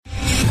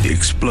The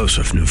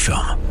explosive new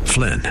film,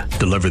 Flynn,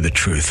 deliver the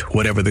truth,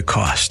 whatever the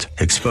cost,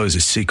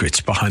 exposes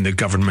secrets behind the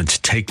government's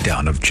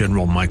takedown of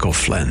General Michael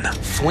Flynn.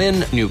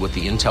 Flynn knew what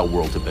the intel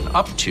world had been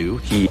up to.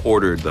 He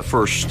ordered the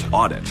first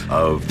audit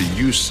of the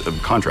use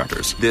of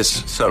contractors.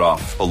 This set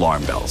off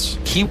alarm bells.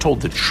 He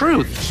told the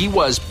truth. He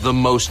was the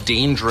most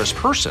dangerous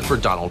person for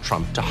Donald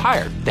Trump to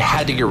hire. They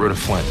had to get rid of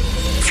Flynn.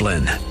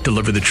 Flynn,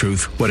 deliver the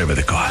truth, whatever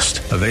the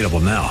cost. Available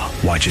now.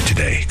 Watch it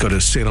today. Go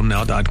to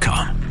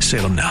salemnow.com.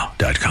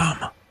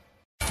 salemnow.com.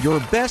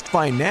 Your best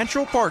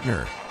financial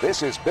partner.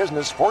 This is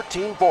Business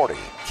 1440.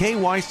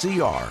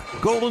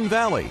 KYCR, Golden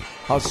Valley,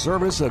 a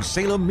service of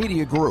Salem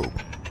Media Group.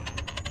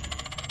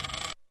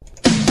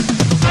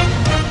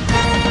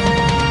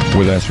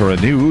 With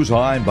SRN News,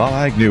 I'm Bob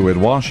Agnew in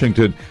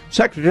Washington.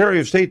 Secretary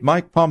of State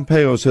Mike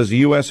Pompeo says the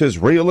U.S. is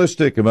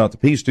realistic about the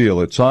peace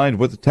deal it signed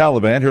with the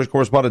Taliban. Here's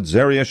correspondent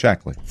Zaria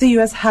Shackley. The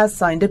U.S. has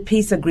signed a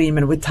peace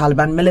agreement with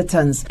Taliban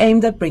militants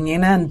aimed at bringing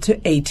an end to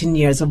 18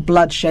 years of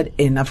bloodshed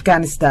in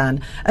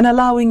Afghanistan and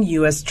allowing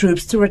U.S.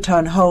 troops to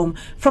return home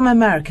from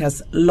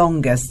America's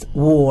longest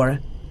war.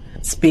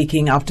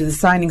 Speaking after the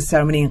signing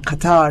ceremony in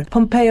Qatar,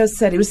 Pompeo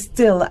said he was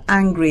still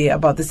angry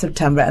about the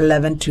September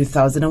 11,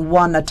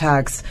 2001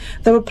 attacks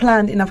that were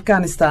planned in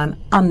Afghanistan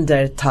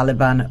under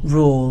Taliban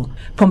rule.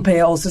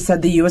 Pompeo also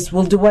said the U.S.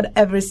 will do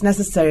whatever is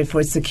necessary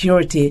for its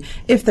security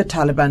if the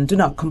Taliban do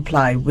not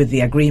comply with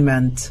the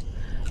agreement.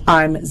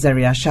 I'm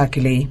Zaria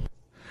Shakili.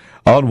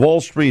 On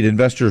Wall Street,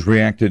 investors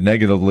reacted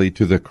negatively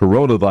to the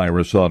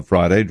coronavirus on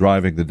Friday,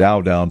 driving the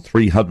Dow down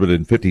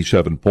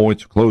 357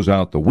 points to close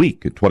out the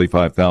week at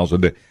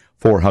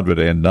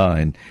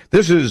 25,409.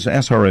 This is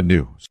SRN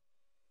News.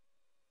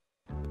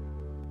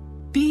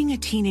 Being a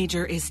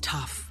teenager is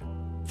tough.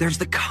 There's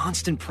the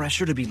constant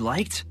pressure to be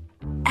liked.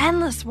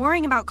 Endless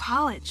worrying about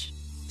college.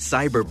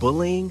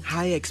 Cyberbullying,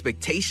 high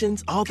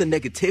expectations, all the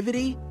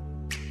negativity.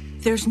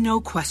 There's no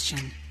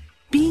question.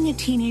 Being a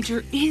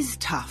teenager is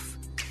tough.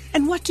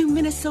 And what do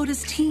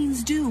Minnesota's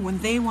teens do when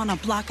they want to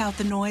block out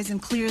the noise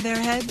and clear their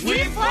heads?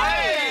 We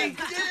play!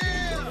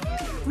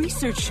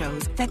 Research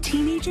shows that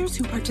teenagers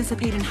who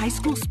participate in high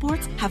school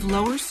sports have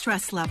lower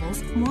stress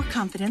levels, more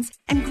confidence,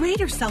 and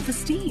greater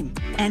self-esteem.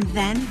 And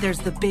then there's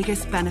the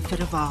biggest benefit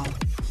of all.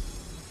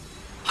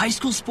 High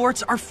school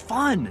sports are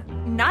fun.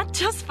 Not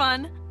just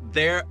fun.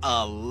 They're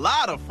a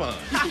lot of fun.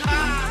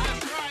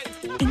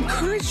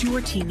 Encourage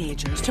your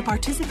teenagers to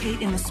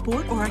participate in a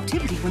sport or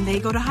activity when they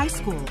go to high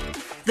school.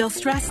 They'll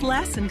stress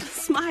less and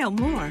smile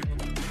more.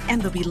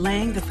 And they'll be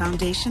laying the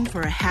foundation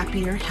for a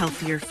happier,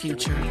 healthier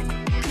future.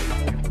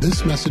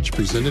 This message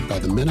presented by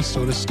the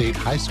Minnesota State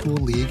High School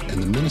League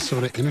and the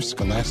Minnesota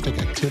Interscholastic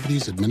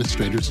Activities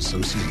Administrators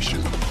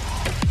Association.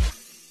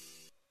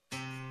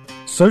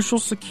 Social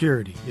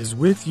Security is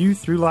with you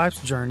through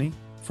life's journey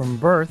from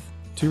birth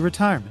to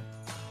retirement.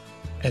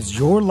 As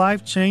your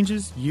life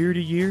changes year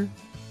to year,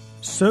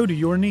 so do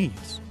your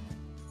needs.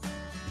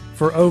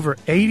 For over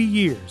 80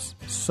 years,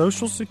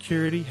 Social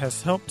Security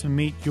has helped to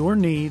meet your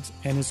needs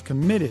and is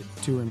committed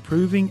to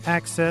improving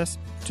access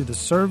to the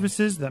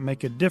services that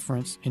make a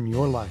difference in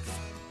your life.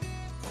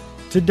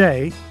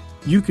 Today,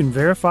 you can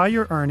verify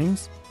your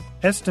earnings,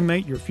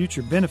 estimate your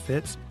future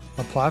benefits,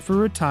 apply for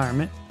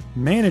retirement,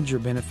 manage your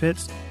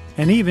benefits,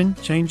 and even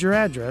change your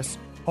address,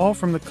 all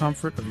from the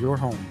comfort of your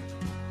home.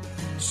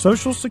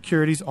 Social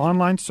Security's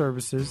online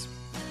services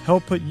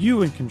help put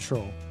you in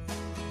control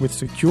with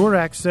secure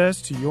access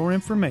to your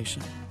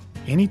information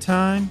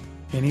anytime,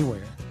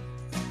 anywhere,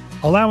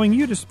 allowing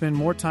you to spend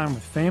more time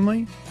with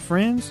family,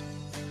 friends,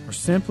 or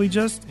simply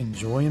just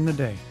enjoying the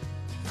day.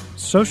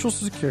 Social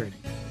Security,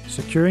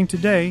 securing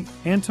today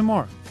and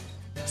tomorrow.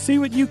 See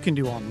what you can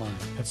do online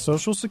at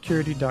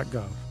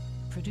socialsecurity.gov.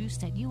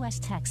 Produced at U.S.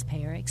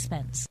 taxpayer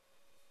expense.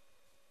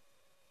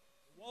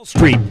 Wall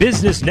Street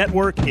Business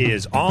Network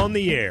is on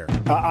the air.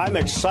 I'm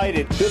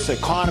excited. This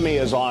economy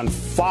is on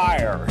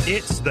fire.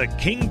 It's the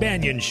King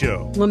Banaian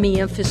Show. Let me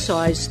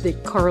emphasize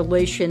that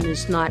correlation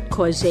is not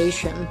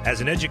causation. As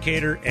an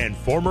educator and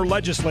former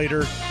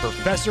legislator,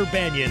 Professor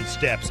Banaian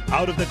steps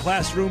out of the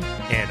classroom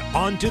and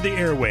onto the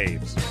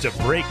airwaves to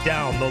break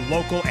down the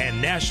local and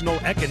national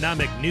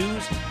economic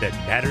news that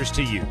matters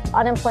to you.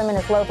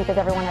 Unemployment is low because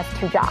everyone has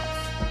 2 jobs.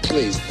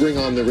 Please bring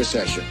on the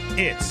recession.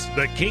 It's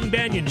the King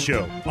Banaian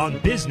Show on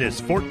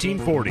Business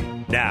 1440.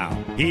 Now,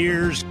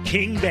 here's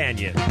King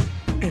Banaian.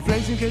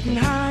 Inflation getting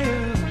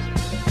higher.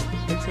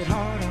 Makes it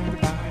hard on the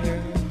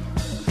buyer.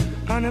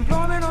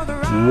 Unemployment on the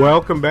rise.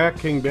 Welcome back,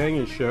 King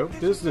Banaian Show,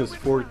 Business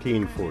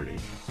 1440.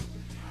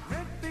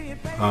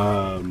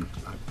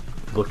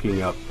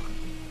 Looking up.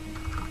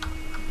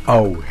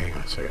 Oh, hang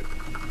on a second.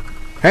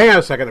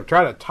 I'm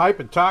trying to type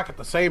and talk at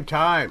the same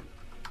time.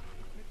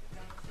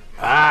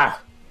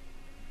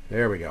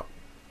 There we go.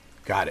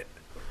 Got it.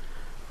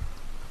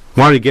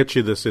 Want to get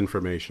you this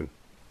information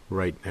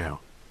right now.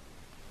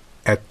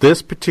 At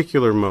this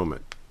particular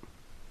moment,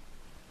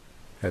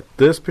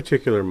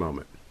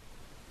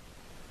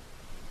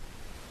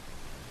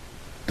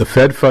 the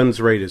Fed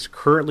funds rate is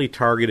currently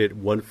targeted at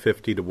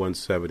 150 to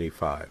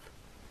 175.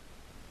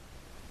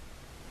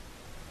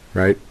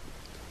 Right?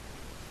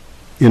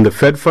 In the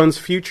Fed funds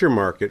future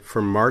market for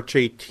March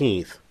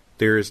 18th,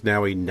 there is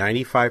now a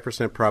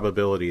 95%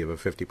 probability of a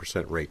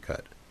 50% rate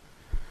cut.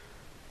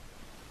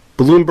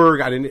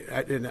 Bloomberg,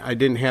 I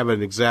didn't have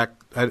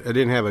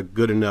a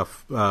good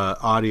enough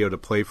audio to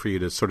play for you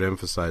to sort of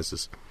emphasize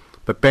this.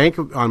 But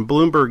on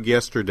Bloomberg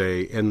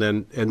yesterday, and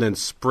then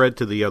spread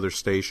to the other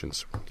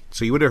stations.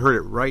 So you would have heard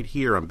it right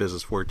here on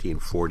Business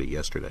 1440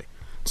 yesterday.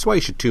 That's why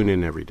you should tune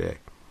in every day.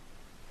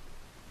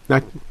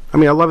 Now, I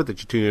love it that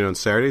you tune in on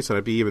Saturdays, and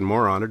I'd be even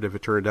more honored if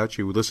it turned out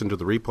you would listen to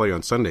the replay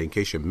on Sunday in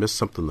case you missed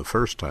something the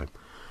first time.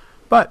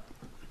 But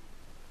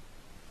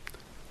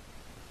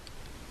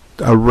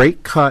a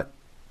rate cut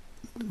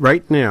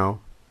right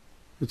now,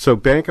 so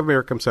Bank of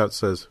America comes out and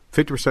says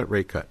 50%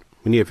 rate cut.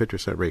 We need a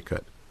 50% rate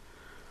cut.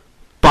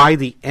 By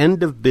the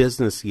end of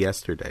business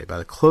yesterday, by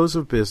the close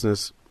of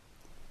business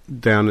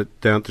down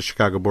at the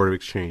Chicago Board of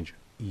Exchange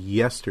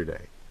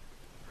yesterday,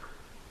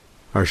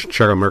 or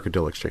Chicago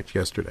Mercantile Exchange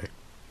yesterday,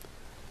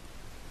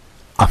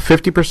 a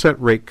 50%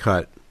 rate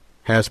cut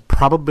has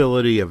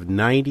probability of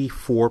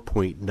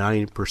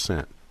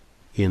 94.9%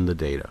 in the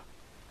data.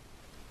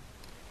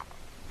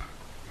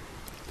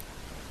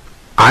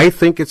 I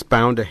think it's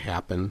bound to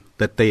happen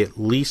that they at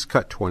least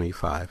cut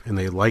 25 and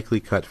they likely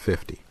cut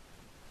 50.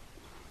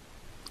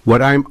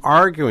 What I'm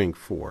arguing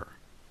for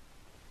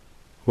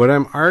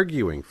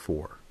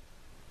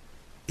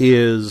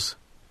is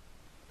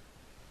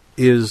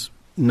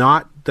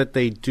not that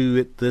they do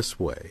it this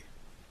way.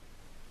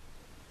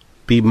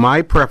 Be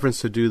my preference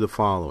to do the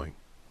following.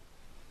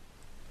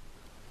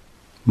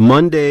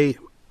 Monday,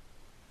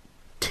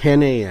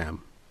 10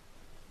 a.m.,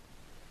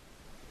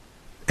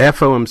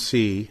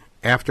 FOMC,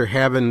 after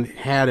having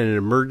had an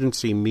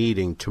emergency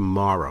meeting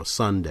tomorrow,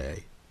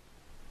 Sunday,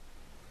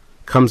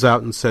 comes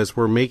out and says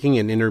we're making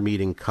an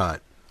intermeeting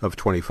cut of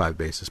 25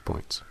 basis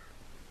points.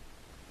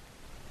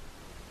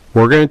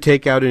 We're going to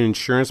take out an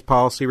insurance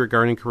policy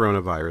regarding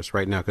coronavirus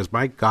right now because,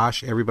 my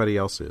gosh, everybody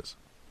else is.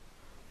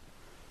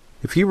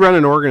 If you run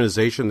an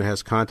organization that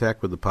has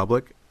contact with the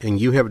public and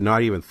you have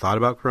not even thought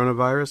about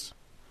coronavirus,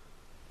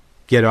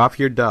 get off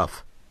your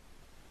duff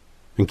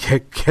and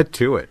get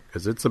to it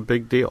because it's a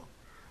big deal.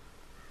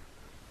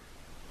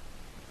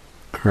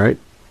 All right?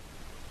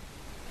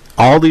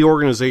 All the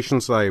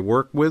organizations that I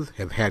work with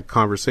have had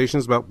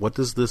conversations about what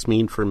does this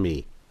mean for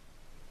me?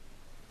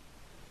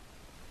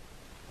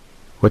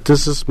 What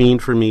does this mean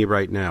for me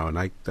right now? And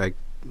I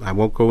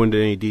won't go into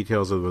any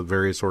details of the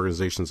various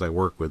organizations I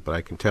work with, but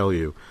I can tell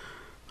you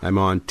I'm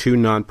on 2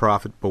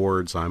 nonprofit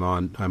boards. I'm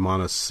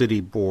on a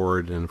city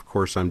board, and of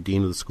course I'm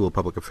dean of the School of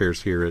Public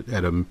Affairs here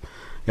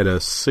at a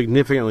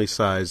significantly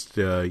sized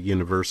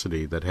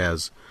university that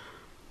has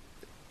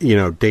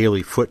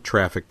daily foot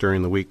traffic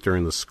during the week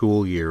during the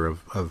school year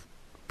of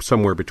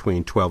somewhere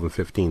between 12 and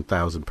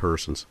 15,000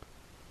 persons,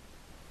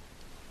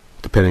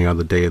 depending on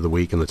the day of the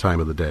week and the time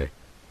of the day.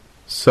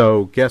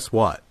 So guess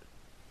what?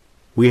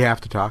 We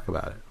have to talk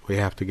about it. We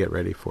have to get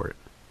ready for it.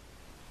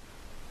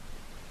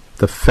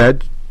 The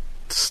Fed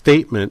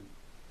statement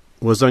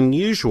was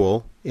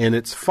unusual, and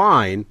it's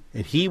fine,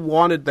 and he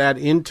wanted that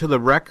into the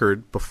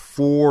record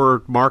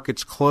before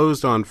markets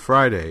closed on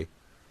Friday.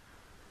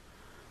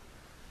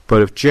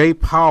 But if Jay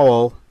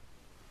Powell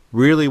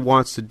really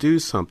wants to do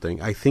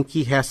something, I think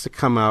he has to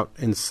come out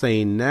and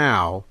say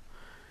now,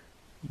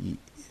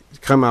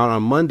 come out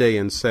on Monday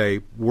and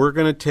say, we're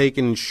going to take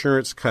an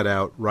insurance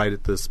cutout right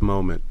at this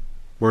moment.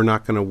 We're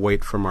not going to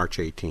wait for March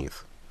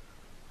 18th.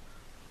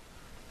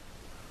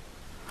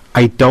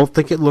 I don't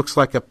think it looks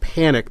like a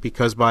panic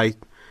because by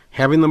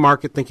having the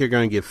market think you're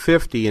going to give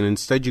 50 and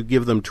instead you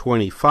give them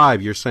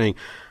 25, you're saying,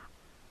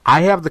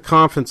 I have the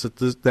confidence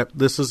that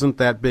this isn't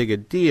that big a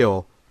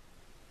deal,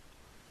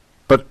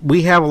 but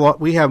we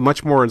have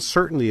much more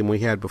uncertainty than we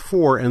had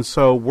before, and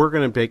so we're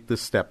going to take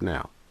this step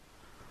now.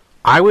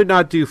 I would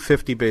not do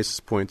 50 basis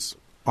points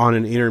on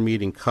an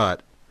intermeeting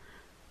cut.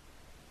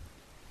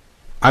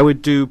 I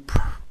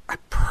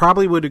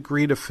probably would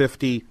agree to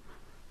 50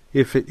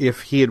 if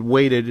he had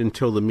waited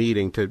until the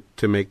meeting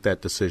to make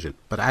that decision.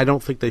 But I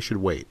don't think they should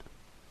wait.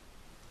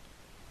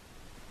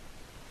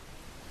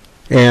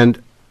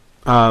 And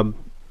over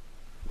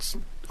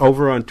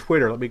on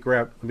Twitter, let me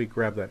grab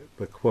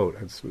the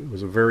quote. It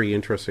was a very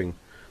interesting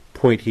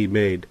point he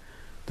made.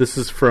 This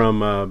is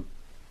from a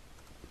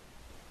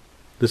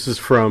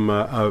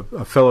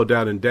fellow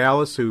down in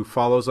Dallas who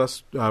follows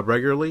us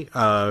regularly,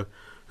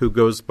 who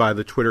goes by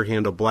the Twitter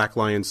handle Black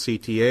Lion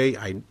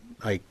CTA.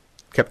 I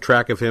kept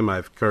track of him.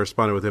 I've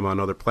corresponded with him on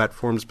other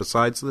platforms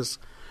besides this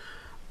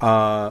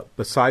on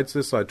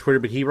Twitter.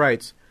 But he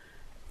writes,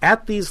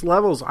 at these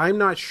levels, I'm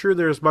not sure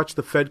there's much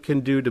the Fed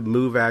can do to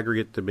move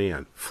aggregate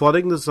demand.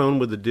 Flooding the zone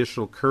with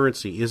additional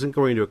currency isn't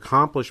going to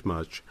accomplish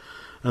much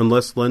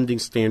unless lending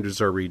standards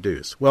are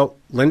reduced. Well,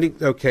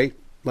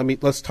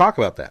 let's talk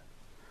about that.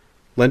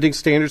 Lending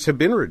standards have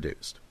been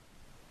reduced.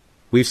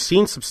 We've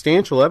seen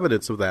substantial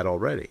evidence of that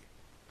already.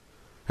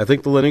 I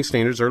think the lending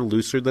standards are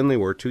looser than they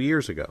were 2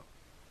 years ago.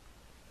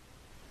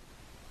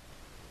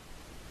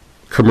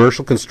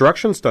 Commercial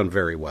construction's done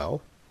very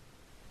well.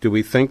 Do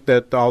we think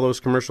that all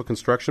those commercial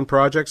construction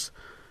projects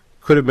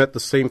could have met the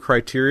same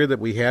criteria that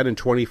we had in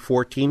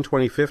 2014,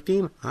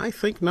 2015? I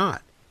think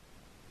not.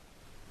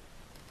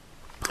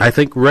 I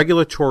think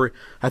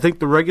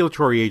the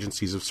regulatory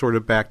agencies have sort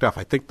of backed off.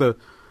 I think the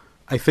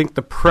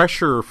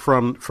pressure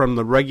from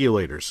the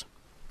regulators,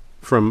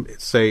 from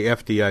say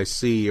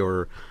FDIC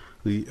or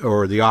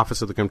the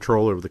Office of the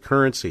Comptroller of the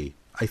Currency,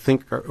 I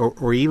think,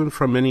 or even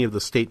from many of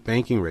the state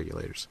banking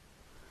regulators,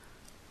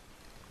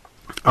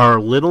 are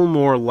a little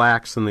more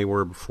lax than they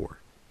were before.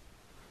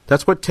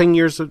 That's what 10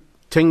 years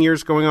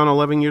going on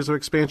 11 years of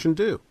expansion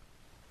do.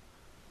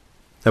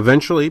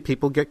 Eventually,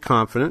 people get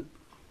confident.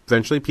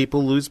 Eventually,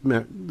 people lose.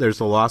 There's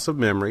a loss of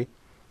memory.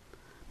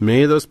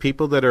 Many of those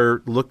people that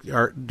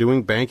are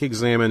doing bank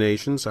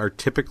examinations are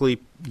typically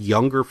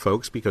younger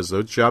folks because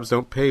those jobs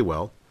don't pay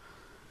well.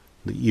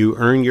 You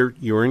earn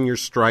your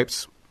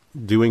stripes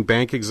doing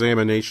bank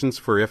examinations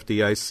for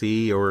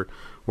FDIC or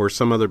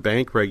some other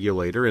bank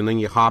regulator, and then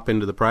you hop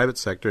into the private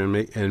sector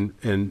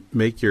and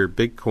make your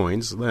big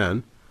coins.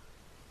 Then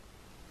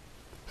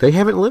they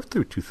haven't lived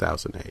through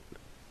 2008.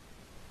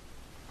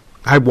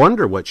 I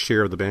wonder what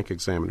share of the bank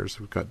examiners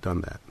have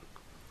done that.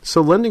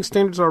 So lending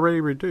standards are already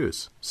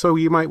reduced. So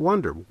you might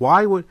wonder,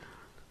 why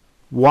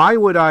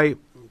would I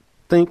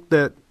think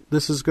that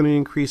this is going to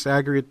increase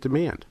aggregate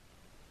demand?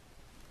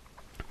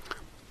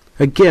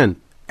 Again,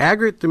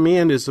 aggregate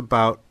demand is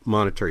about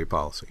monetary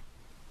policy.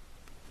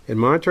 And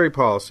monetary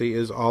policy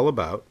is all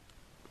about,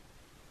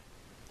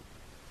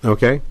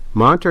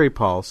 monetary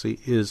policy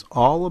is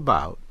all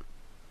about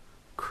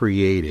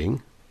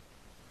creating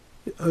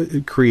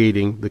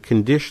the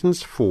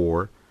conditions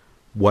for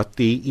what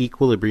the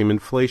equilibrium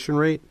inflation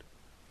rate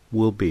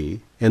will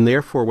be, and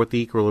therefore what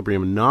the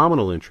equilibrium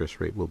nominal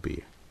interest rate will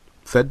be.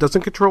 Fed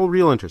doesn't control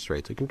real interest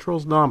rates. It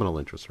controls nominal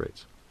interest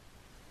rates.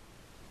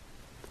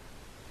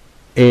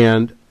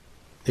 And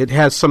it can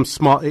have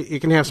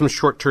some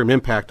short-term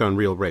impact on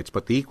real rates,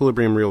 but the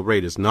equilibrium real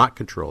rate is not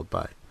controlled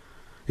by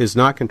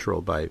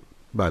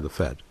the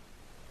Fed.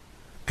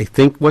 I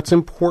think what's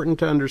important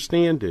to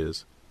understand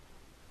is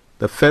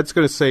the Fed's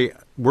going to say,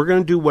 we're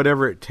going to do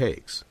whatever it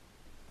takes.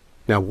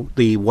 Now,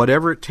 the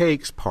whatever it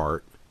takes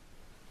part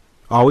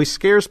always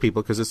scares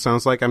people because it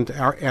sounds like I'm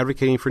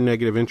advocating for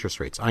negative interest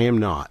rates. I am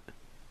not.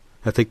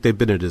 I think they've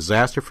been a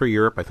disaster for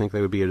Europe. I think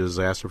they would be a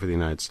disaster for the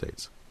United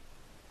States.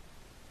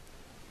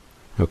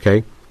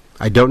 Okay?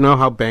 I don't know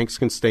how banks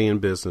can stay in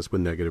business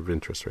with negative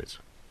interest rates.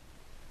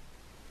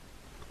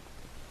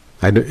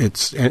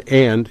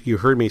 And you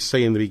heard me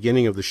say in the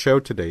beginning of the show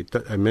today,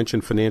 I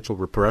mentioned financial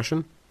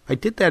repression. I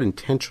did that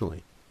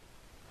intentionally.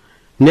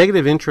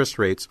 Negative interest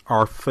rates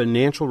are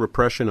financial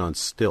repression on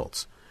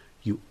stilts.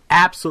 You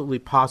absolutely,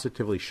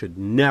 positively should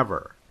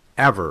never,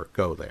 ever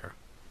go there.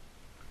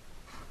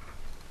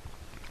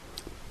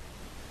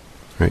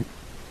 Right?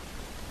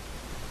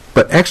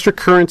 But extra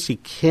currency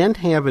can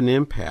have an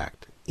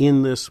impact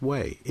in this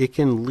way. It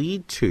can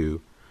lead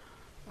to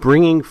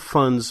bringing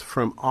funds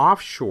from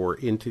offshore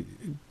into.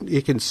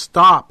 It can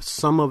stop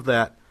some of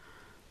that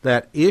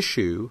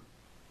issue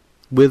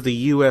with the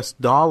U.S.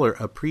 dollar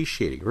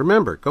appreciating.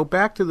 Remember, go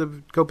back to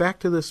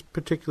this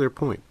particular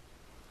point.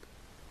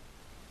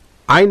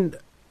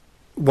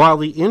 While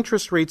the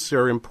interest rates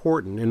are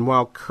important and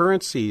while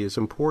currency is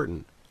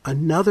important,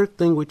 another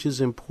thing which is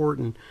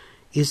important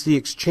is the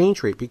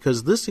exchange rate,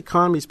 because this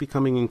economy is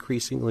becoming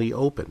increasingly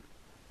open,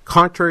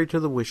 contrary to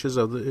the wishes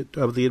of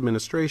the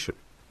administration.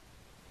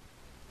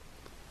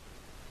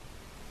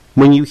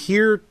 When you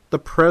hear the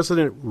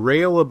president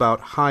rail about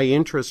high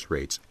interest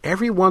rates,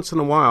 every once in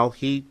a while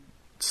he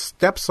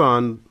steps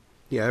on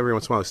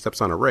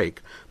a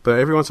rake, but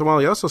every once in a while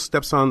he also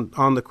steps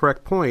on the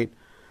correct point.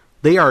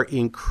 They are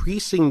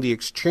increasing the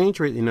exchange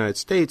rate in the United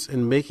States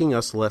and making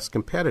us less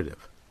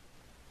competitive.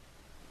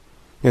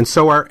 And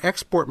so our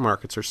export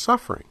markets are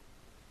suffering.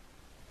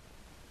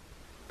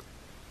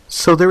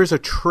 So there is a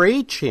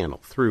trade channel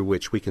through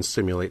which we can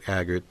stimulate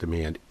aggregate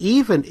demand,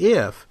 even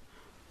if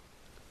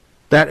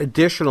that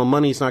additional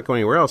money is not going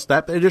anywhere else.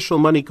 That additional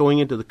money going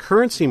into the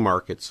currency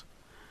markets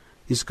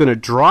is going to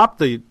drop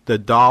the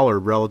dollar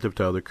relative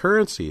to other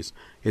currencies.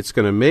 It's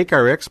going to make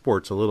our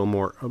exports a little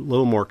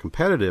more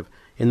competitive,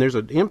 and there's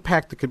an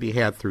impact that could be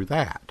had through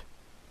that.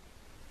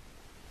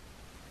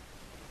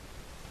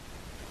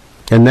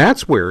 And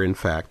that's where, in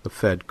fact, the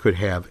Fed could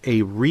have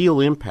a real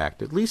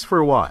impact, at least for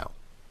a while,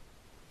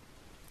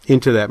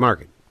 into that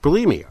market.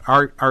 Believe me,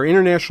 our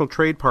international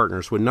trade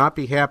partners would not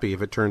be happy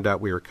if it turned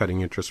out we were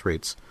cutting interest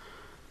rates,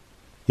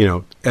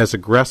 as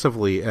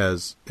aggressively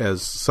as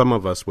some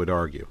of us would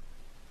argue.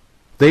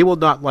 They will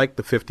not like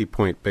the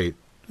 50-point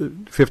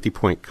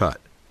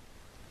cut,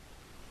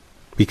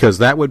 because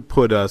that would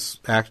put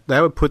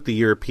the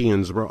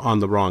Europeans on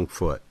the wrong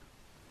foot.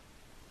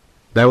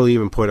 That will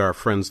even put our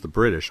friends the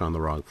British on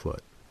the wrong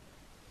foot.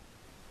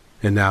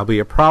 And that'll be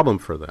a problem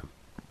for them.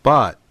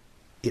 But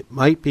it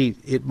might be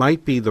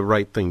the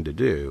right thing to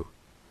do.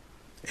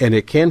 And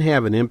it can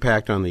have an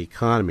impact on the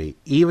economy,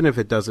 even if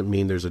it doesn't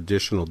mean there's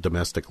additional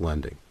domestic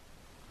lending.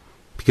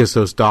 because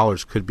those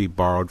dollars could be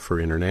borrowed for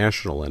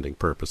international lending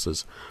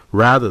purposes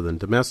rather than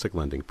domestic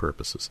lending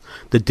purposes.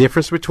 The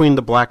difference between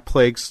the Black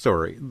Plague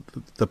story,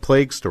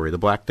 the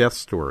Black Death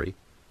story,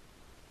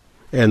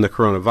 and the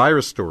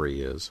coronavirus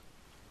story is,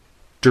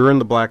 during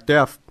the Black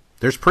Death,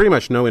 there's pretty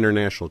much no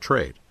international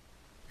trade.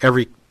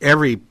 Every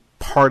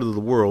part of the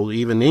world,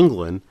 even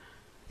England,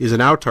 is an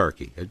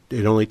autarky.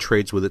 It only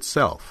trades with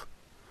itself.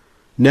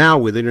 Now,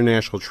 with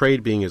international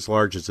trade being as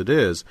large as it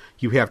is,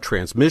 you have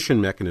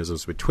transmission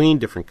mechanisms between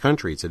different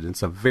countries, and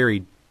it's a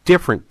very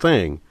different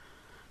thing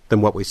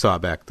than what we saw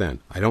back then.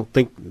 I don't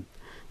think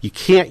you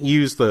can't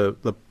use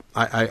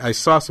I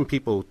saw some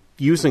people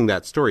using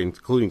that story,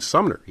 including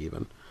Sumner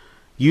even,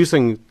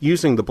 using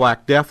the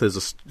Black Death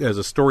as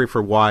a story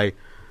for why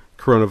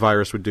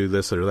coronavirus would do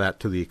this or that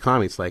to the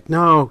economy. It's like,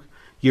 no,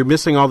 you're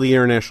missing all the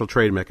international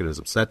trade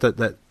mechanisms.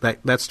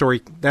 That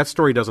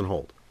story doesn't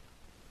hold.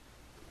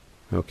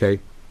 Okay,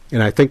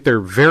 and I think they're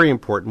very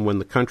important when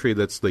the country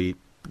that's the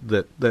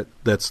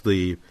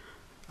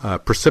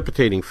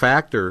precipitating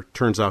factor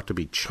turns out to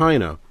be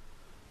China,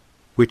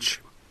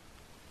 which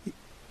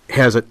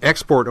has an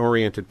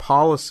export-oriented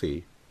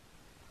policy,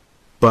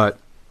 but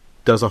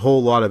does a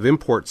whole lot of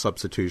import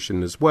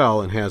substitution as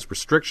well, and has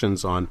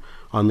restrictions on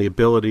the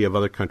ability of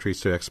other countries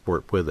to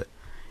export with it.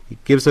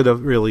 It gives it a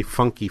really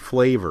funky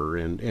flavor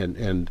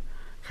and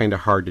kind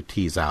of hard to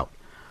tease out.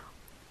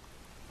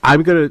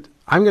 I'm going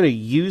to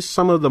use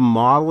some of the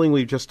modeling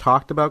we've just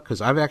talked about, because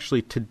I've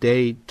actually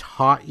today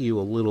taught you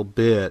a little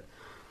bit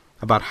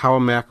about how a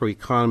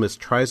macroeconomist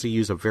tries to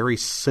use a very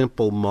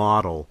simple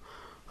model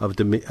of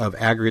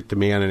aggregate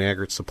demand and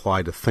aggregate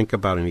supply to think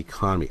about an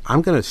economy.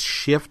 I'm going to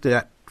shift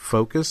that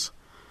focus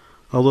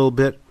a little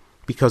bit,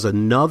 because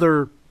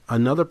another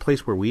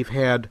place where we've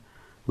had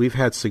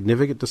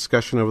significant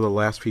discussion over the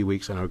last few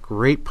weeks, and a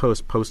great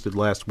post posted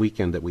last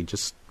weekend that we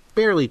just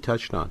barely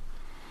touched on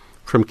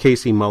from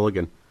Casey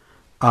Mulligan,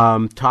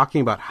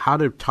 talking about how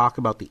to talk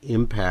about the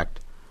impact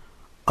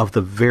of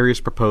the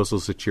various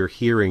proposals that you're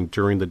hearing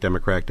during the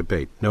Democratic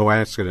debate. No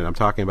accident. I'm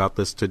talking about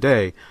this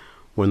today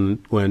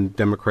when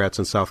Democrats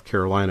in South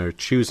Carolina are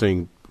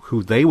choosing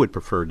who they would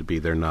prefer to be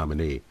their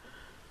nominee.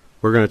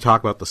 We're going to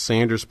talk about the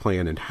Sanders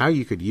plan and how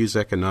you could use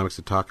economics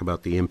to talk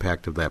about the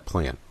impact of that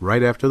plan.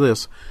 Right after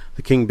this,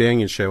 the King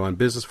Banaian Show on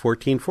Business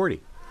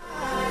 1440.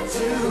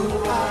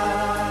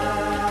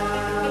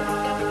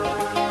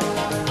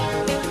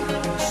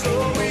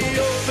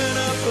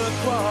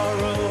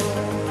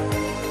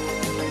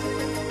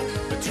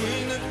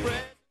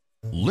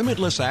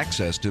 Limitless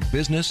access to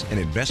business and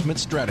investment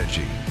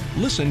strategy.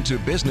 Listen to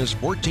Business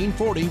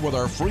 1440 with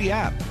our free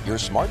app, your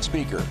smart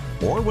speaker,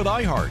 or with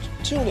iHeart,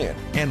 TuneIn,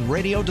 and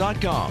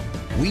Radio.com.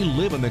 We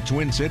live in the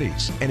Twin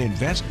Cities and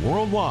invest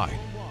worldwide.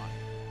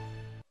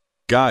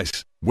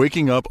 Guys,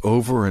 waking up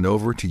over and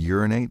over to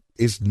urinate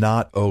is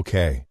not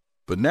okay.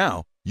 But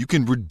now, you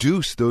can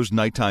reduce those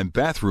nighttime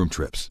bathroom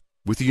trips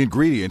with the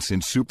ingredients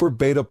in Super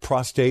Beta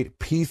Prostate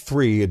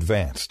P3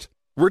 Advanced.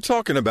 We're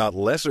talking about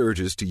less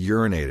urges to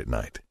urinate at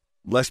night,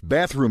 less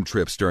bathroom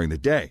trips during the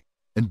day,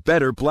 and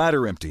better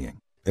bladder emptying.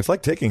 It's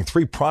like taking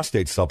 3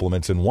 prostate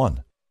supplements in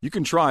one. You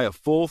can try a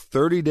full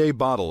 30-day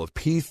bottle of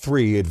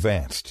P3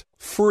 Advanced.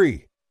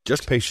 Free.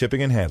 Just pay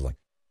shipping and handling.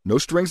 No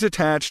strings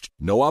attached,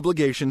 no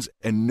obligations,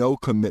 and no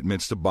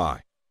commitments to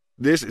buy.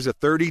 This is a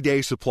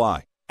 30-day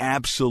supply,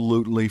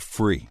 absolutely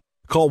free.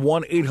 Call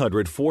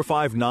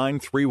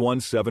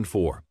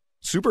 1-800-459-3174.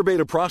 Super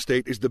Beta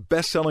Prostate is the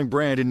best-selling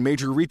brand in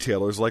major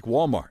retailers like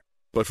Walmart.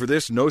 But for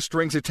this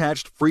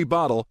no-strings-attached free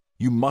bottle,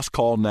 you must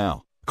call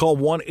now. Call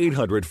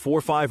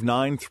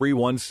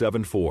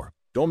 1-800-459-3174.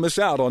 Don't miss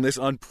out on this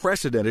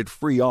unprecedented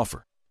free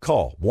offer.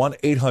 Call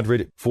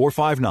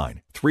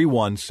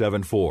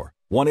 1-800-459-3174.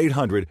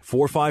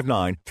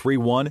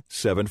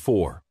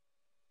 1-800-459-3174.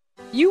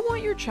 You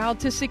want your child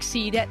to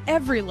succeed at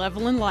every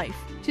level in life.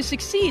 To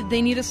succeed,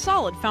 they need a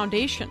solid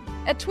foundation.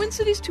 At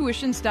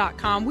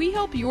TwinCitiesTuitions.com, we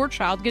help your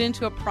child get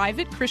into a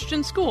private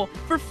Christian school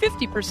for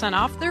 50%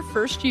 off their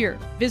first year.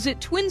 Visit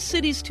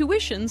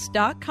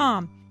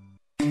TwinCitiesTuitions.com.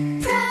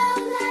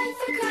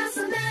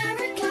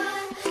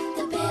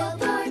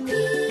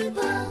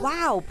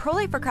 Wow,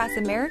 Pro-Life Across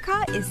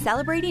America is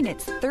celebrating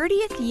its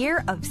 30th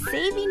year of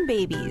saving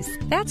babies.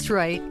 That's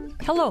right.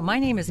 Hello, my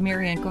name is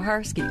Marianne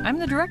Koharski. I'm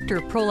the director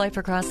of Pro-Life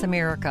Across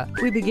America.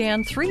 We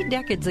began 3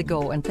 decades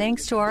ago, and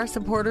thanks to our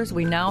supporters,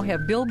 we now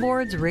have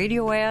billboards,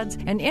 radio ads,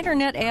 and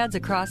internet ads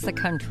across the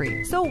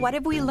country. So what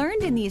have we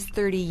learned in these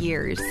 30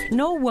 years?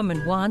 No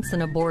woman wants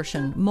an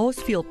abortion.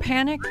 Most feel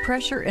panic,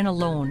 pressure, and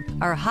alone.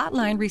 Our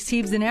hotline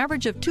receives an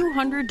average of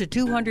 200 to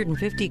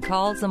 250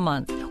 calls a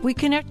month. We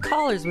connect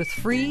callers with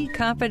free,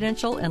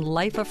 confidential, and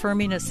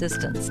life-affirming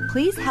assistance.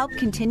 Please help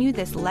continue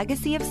this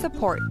legacy of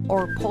support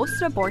or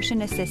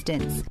post-abortion assistance.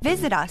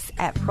 Visit us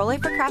at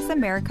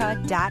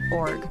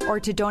prolifeacrossamerica.org, or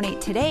to donate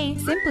today,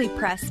 simply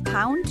press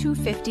pound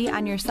 250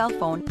 on your cell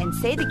phone and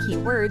say the key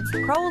words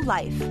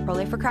pro-life.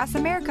 Pro-Life Across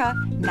America,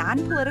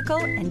 non-political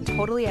and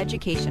totally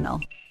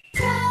educational.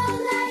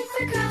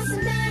 Pro-Life Across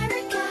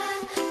America,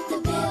 the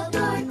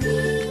Billboard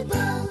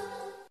people.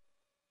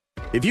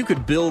 If you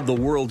could build the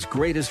world's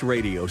greatest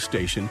radio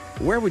station,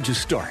 where would you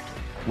start?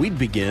 We'd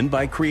begin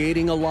by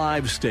creating a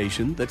live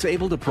station that's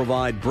able to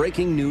provide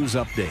breaking news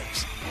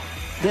updates.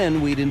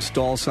 Then we'd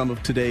install some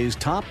of today's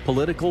top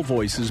political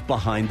voices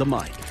behind the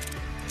mic.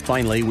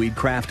 Finally, we'd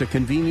craft a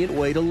convenient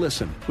way to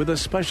listen with a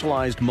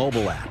specialized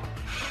mobile app.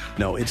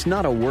 No, it's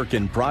not a work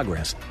in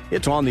progress.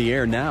 It's on the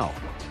air now.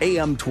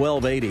 AM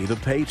 1280 The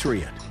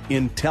Patriot.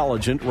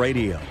 Intelligent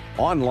radio.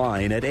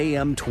 Online at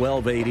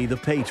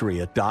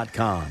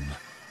am1280thepatriot.com.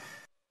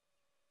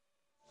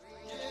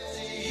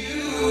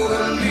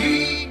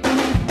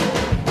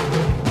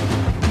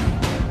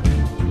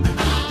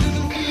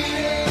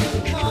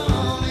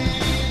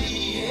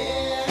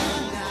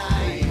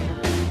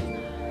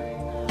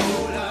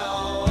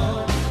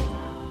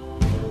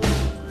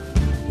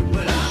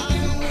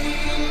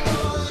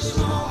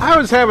 I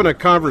was having a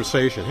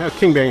conversation.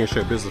 King Banaian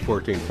Show, Business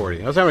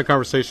 1440. I was having a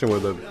conversation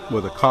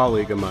with a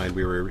colleague of mine.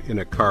 We were in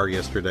a car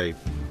yesterday.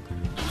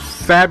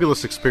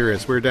 Fabulous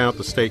experience. We were down at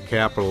the state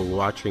capitol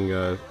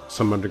watching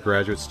some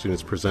undergraduate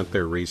students present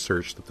their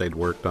research that they'd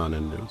worked on,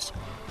 and it was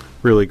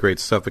really great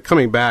stuff. But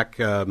coming back,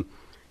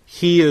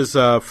 he is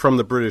from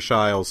the British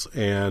Isles,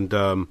 and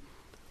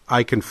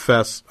I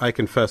confess a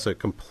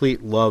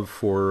complete love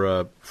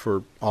for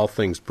all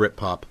things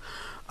Britpop,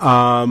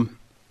 and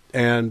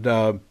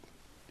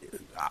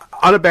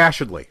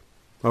unabashedly,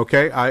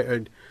 okay.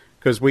 I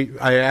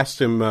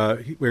asked him.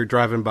 We were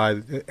driving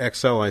by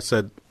XL. And I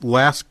said,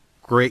 "Last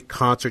great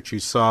concert you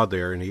saw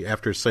there?" And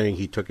after saying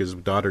he took his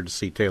daughter to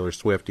see Taylor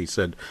Swift, he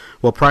said,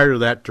 "Well, prior to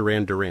that,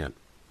 Duran Duran."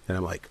 And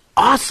I'm like,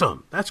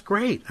 "Awesome, that's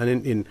great."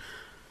 And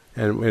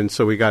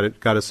so we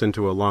got us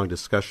into a long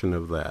discussion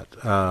of that.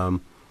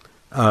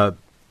 I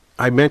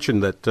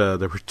mentioned that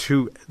there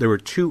were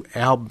two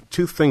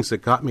things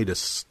that got me to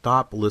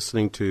stop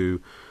listening to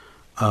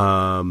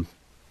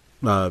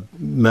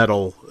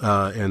metal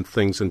and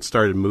things and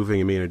started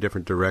moving me in a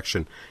different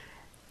direction.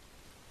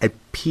 And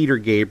Peter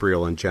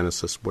Gabriel and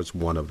Genesis was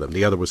one of them.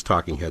 The other was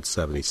Talking Heads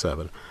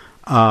 77.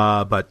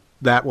 But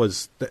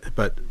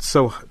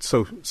so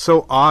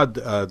odd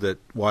that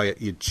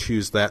Wyatt you'd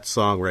choose that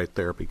song right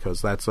there,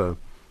 because that's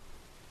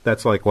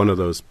like one of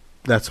those.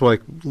 That's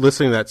like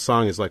listening to that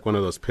song is like one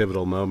of those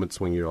pivotal moments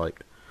when you're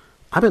like,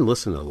 I've been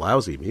listening to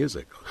lousy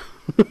music,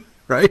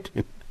 right?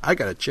 I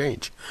got to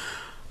change.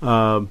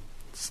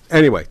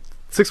 Anyway,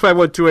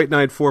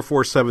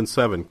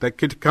 651-289-4477.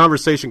 That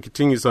conversation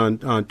continues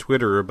on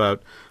Twitter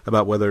about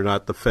whether or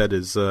not the Fed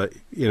is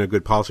in a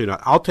good policy or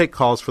not. I'll take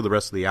calls for the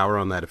rest of the hour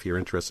on that if you're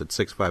interested.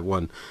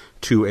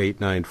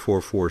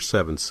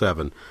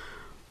 651-289-4477.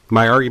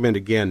 My argument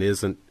again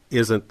isn't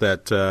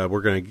that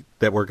we're going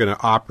to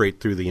operate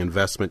through the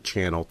investment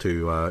channel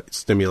to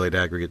stimulate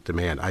aggregate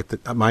demand.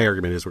 My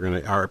argument is we're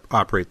going to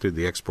operate through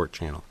the export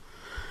channel,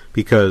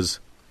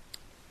 because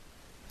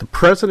the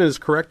president is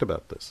correct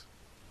about this.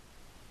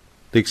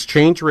 The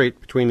exchange rate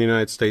between the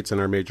United States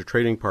and our major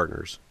trading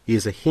partners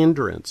is a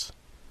hindrance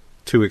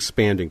to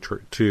expanding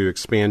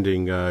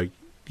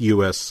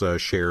U.S.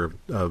 share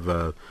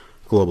of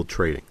global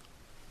trading.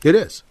 It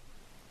is.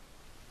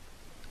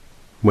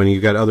 When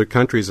you've got other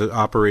countries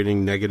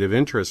operating negative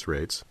interest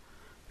rates,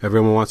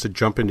 everyone wants to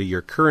jump into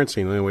your currency,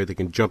 and the only way they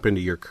can jump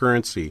into your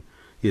currency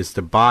is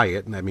to buy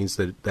it, and that means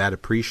that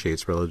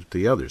appreciates relative to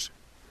the others.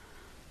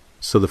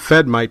 So the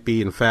Fed might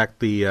be, in fact,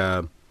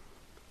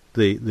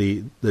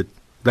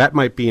 that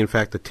might be, in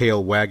fact, the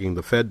tail wagging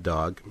the Fed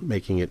dog,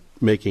 making it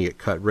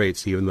cut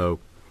rates, even though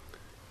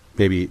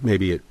maybe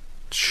it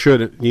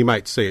shouldn't. You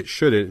might say it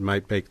shouldn't. It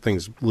might make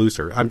things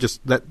looser.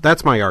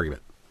 That's my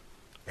argument.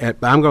 And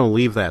I'm going to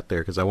leave that there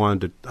because I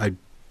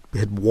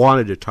had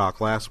wanted to talk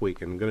last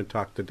week, and I'm going to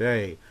talk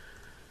today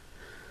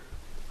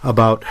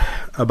about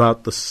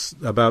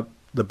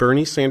the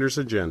Bernie Sanders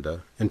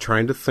agenda and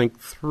trying to think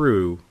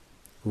through,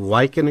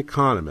 like an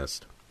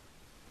economist,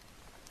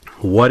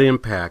 what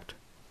impact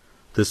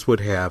this would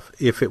have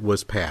if it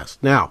was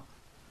passed. Now,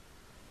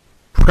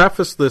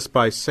 preface this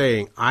by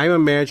saying I'm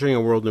imagining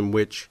a world in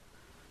which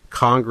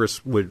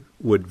Congress would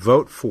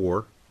vote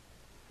for,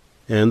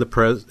 and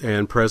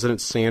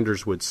President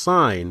Sanders would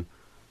sign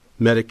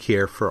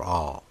Medicare for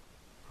all,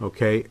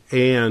 okay,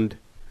 and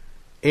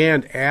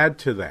add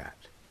to that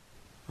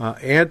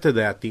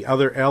the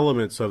other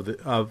elements of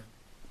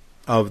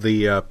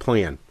the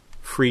plan,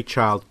 free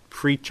child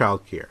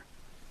care,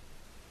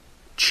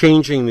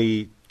 changing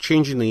the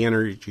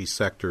energy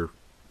sector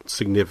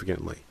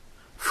significantly,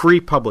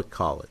 free public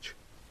college.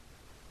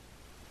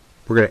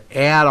 We're going to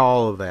add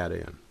all of that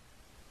in.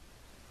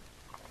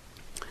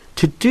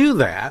 To do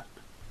that,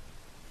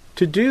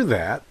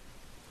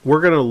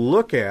 we're going to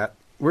look at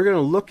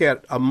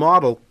a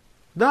model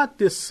not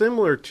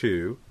dissimilar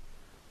to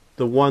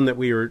the one that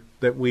we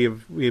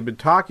have been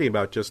talking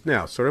about just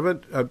now, sort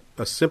of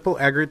a simple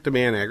aggregate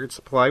demand, aggregate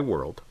supply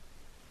world,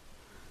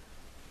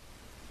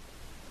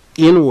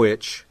 in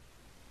which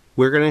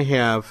we're going to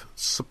have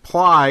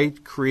supply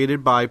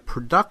created by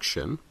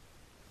production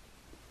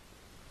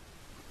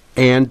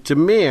and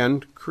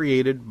demand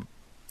created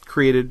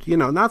created,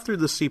 not through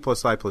the C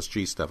plus I plus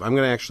G stuff. I'm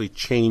going to actually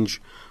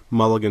change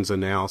Mulligan's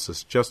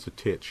analysis just a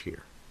titch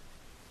here.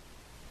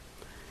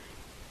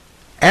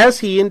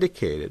 As he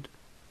indicated,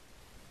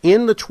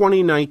 in the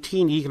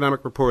 2019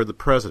 economic report of the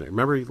president,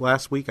 remember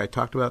last week I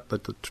talked about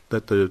that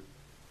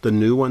the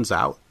new one's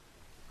out?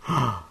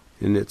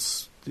 And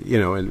it's,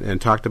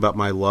 and talked about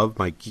my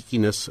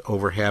geekiness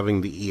over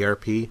having the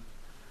ERP.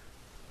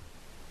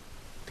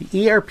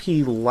 The ERP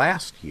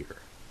last year,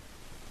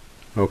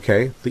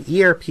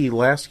 the ERP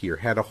last year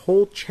had a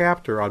whole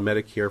chapter on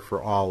Medicare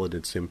for All and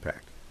its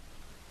impact,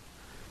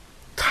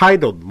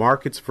 titled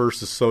Markets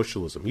versus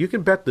Socialism. You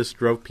can bet this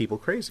drove people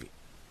crazy,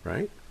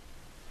 right?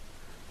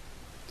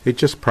 It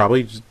just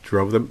probably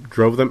drove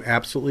them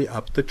absolutely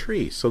up the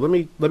tree. So let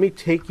me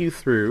take you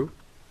through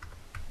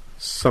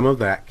some of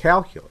that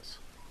calculus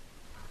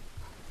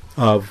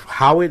of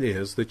how it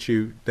is that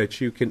you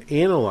can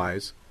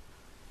analyze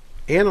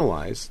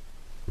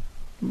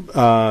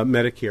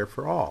Medicare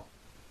for All.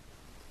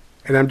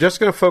 And I'm just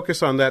going to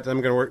focus on that.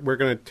 We're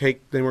going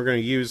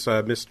to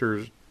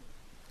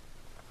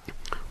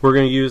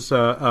use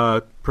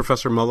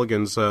Professor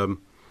Mulligan's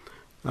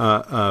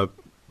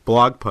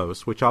blog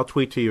post, which I'll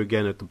tweet to you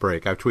again at the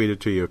break. I've tweeted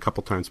to you a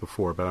couple times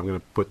before, but I'm going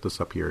to put this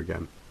up here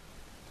again.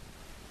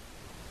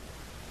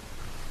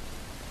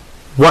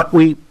 What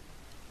we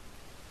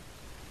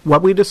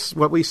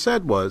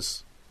said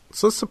was,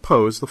 so let's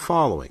suppose the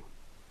following.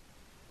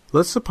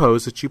 Let's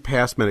suppose that you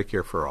pass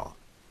Medicare for All.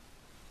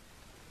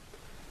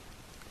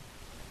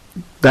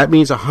 That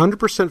means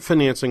 100%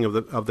 financing of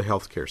the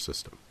healthcare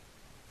system.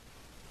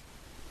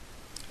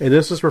 And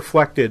this is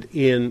reflected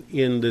in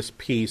this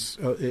piece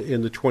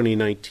in the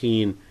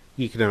 2019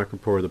 economic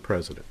report of the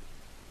president.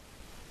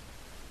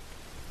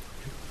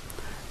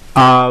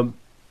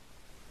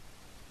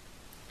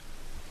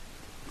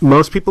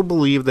 Most people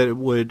believe that it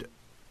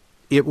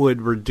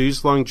would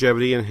reduce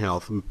longevity and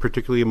health,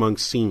 particularly among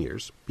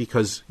seniors,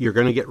 because you're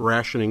going to get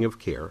rationing of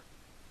care.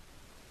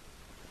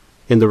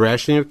 And the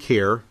rationing of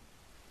care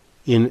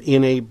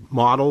in a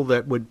model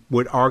that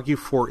would argue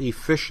for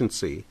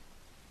efficiency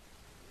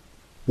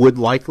would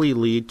likely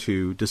lead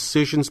to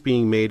decisions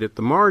being made at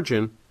the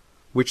margin,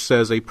 which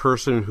says a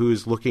person who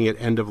is looking at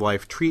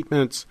end-of-life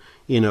treatments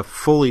in a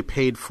fully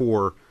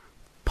paid-for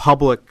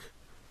public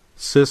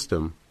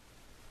system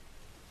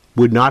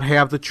would not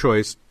have the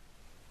choice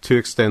to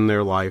extend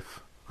their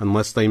life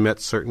unless they met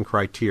certain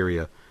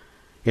criteria,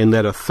 and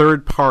that a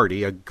third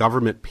party, a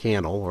government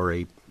panel, or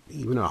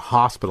even a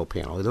hospital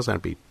panel, it doesn't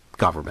have to be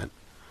government,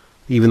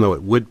 even though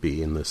it would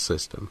be in this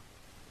system,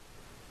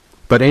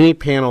 but any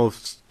panel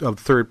of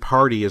third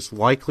party is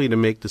likely to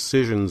make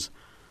decisions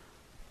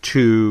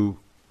to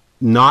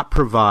not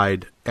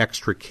provide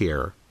extra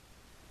care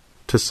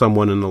to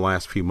someone in the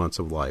last few months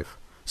of life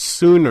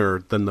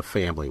sooner than the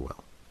family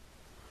will.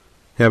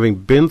 Having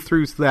been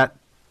through that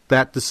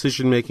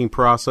decision-making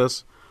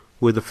process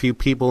with a few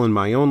people in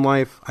my own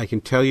life, I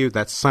can tell you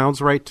that sounds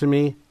right to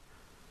me.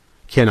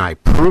 Can I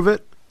prove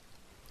it?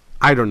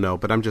 I don't know,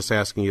 but I'm just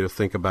asking you to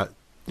think about,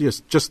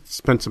 just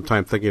spend some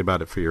time thinking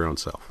about it for your own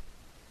self.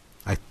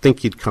 I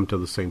think you'd come to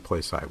the same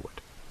place I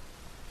would.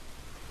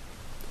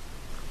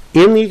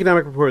 In the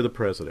economic report of the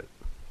president,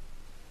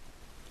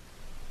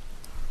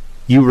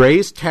 you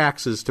raise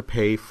taxes to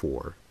pay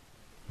for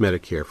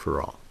Medicare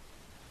for All.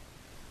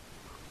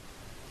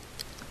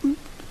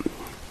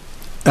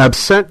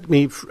 Absent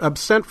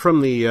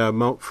from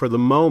the for the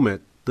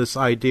moment this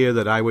idea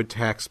that I would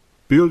tax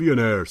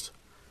billionaires,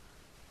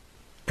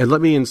 and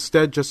let me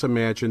instead just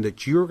imagine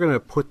that you're going to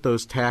put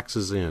those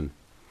taxes in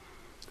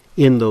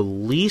the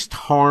least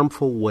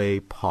harmful way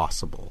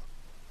possible.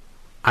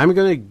 I'm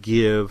going to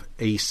give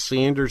a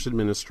Sanders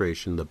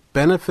administration the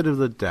benefit of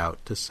the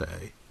doubt to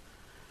say,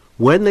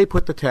 when they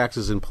put the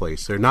taxes in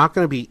place, they're not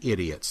going to be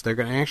idiots. They're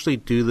going to actually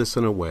do this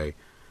in a way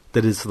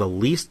that is the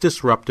least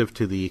disruptive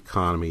to the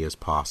economy as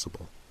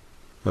possible.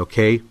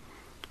 Okay?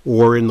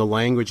 Or in the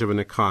language of an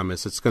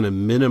economist, it's going to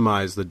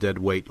minimize the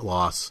deadweight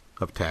loss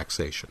of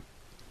taxation.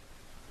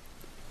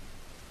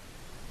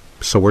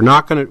 So we're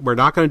not going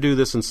to do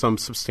this in some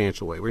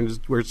substantial way. We're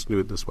just going to do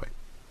it this way.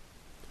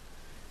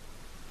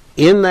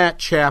 In that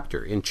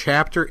chapter, in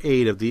Chapter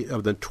 8 of the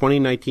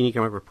 2019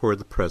 Economic Report of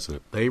the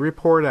President, they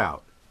report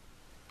out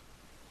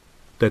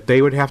that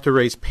they would have to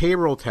raise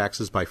payroll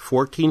taxes by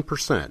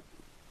 14%.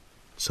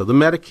 So the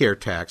Medicare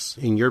tax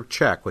in your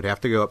check would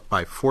have to go up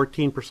by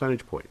 14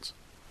 percentage points.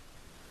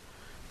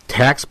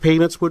 Tax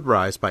payments would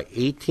rise by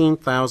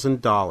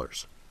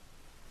 $18,000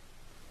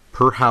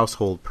 per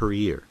household per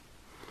year.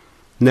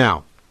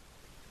 Now,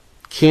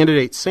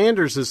 candidate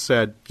Sanders has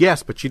said,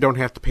 yes, but you don't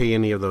have to pay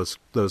any of those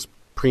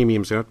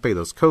premiums. You don't have to pay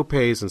those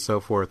co-pays and so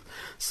forth.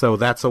 So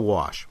that's a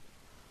wash.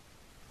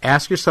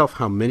 Ask yourself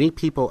how many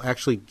people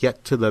actually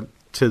get to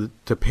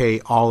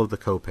pay all of the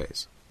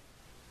co-pays.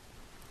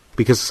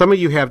 Because some of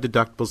you have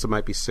deductibles that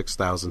might be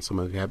 $6,000. Some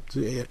of you have,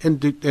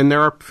 and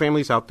there are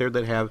families out there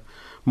that have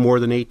more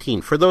than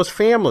 18. For those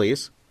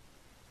families,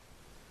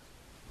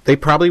 they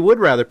probably would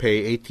rather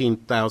pay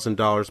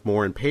 $18,000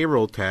 more in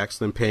payroll tax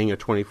than paying a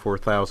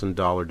 $24,000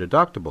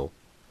 deductible.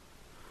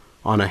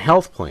 on a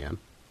health plan,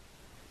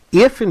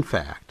 if in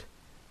fact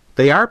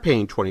they are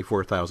paying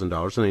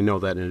 $24,000 and they know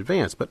that in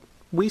advance. But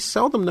we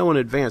seldom know in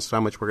advance how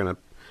much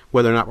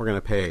whether or not we're going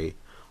to pay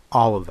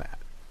all of that.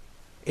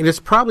 And it's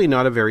probably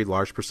not a very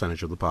large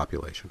percentage of the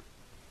population.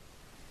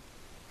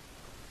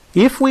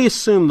 If we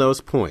assume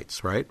those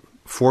points, right,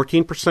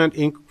 14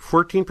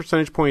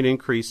 percentage point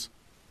increase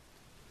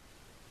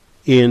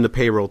in the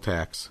payroll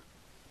tax,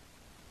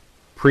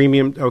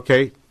 premium,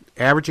 okay,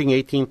 averaging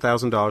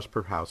 $18,000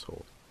 per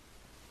household.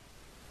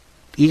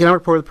 The Economic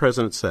Report of the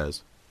President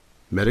says,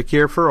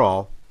 Medicare for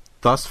all,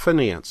 thus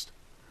financed,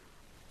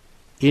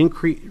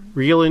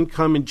 real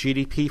income and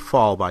GDP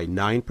fall by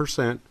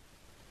 9%,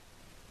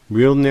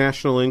 real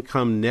national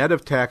income net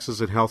of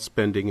taxes and health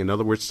spending, in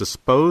other words,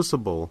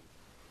 disposable,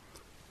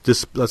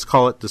 let's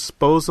call it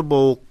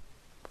disposable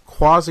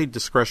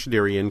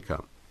quasi-discretionary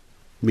income,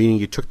 meaning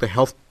you took the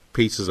health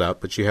pieces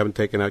out, but you haven't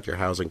taken out your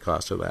housing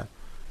cost of that,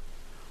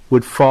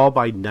 would fall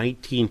by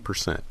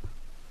 19%.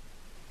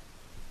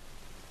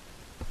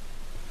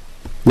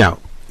 Now,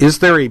 is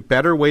there a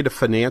better way to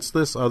finance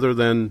this other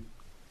than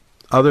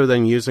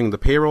using the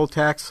payroll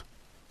tax?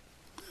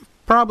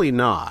 Probably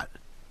not.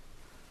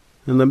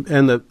 And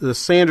the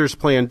Sanders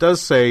plan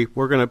does say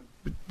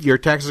your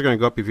taxes are going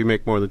to go up if you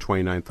make more than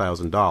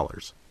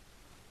 $29,000.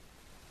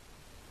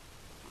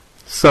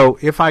 So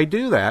if I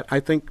do that, I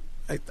think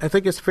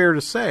it's fair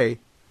to say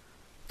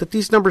that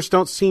these numbers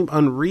don't seem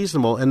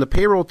unreasonable, and the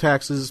payroll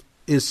tax is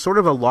sort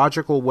of a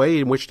logical way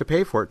in which to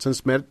pay for it,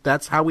 since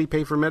that's how we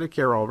pay for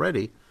Medicare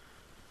already.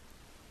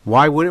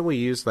 Why wouldn't we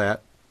use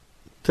that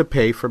to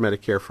pay for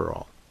Medicare for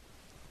all?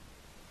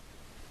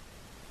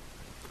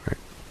 Right.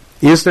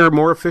 Is there a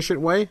more efficient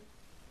way?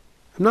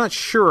 I'm not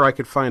sure I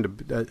could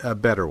find a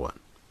better one.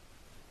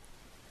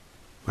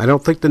 I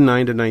don't think the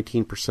 9 to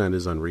 19%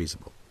 is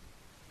unreasonable.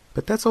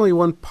 But that's only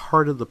one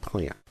part of the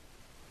plan.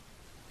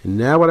 And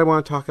now what I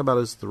want to talk about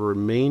is the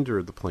remainder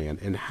of the plan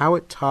and how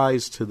it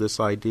ties to this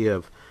idea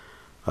of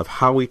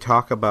how we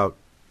talk about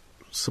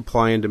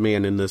supply and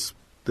demand in this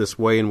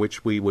way in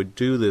which we would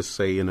do this,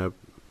 say, in a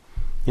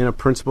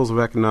Principles of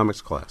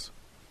Economics class.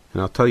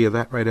 And I'll tell you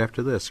that right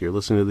after this. You're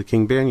listening to The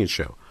King Banaian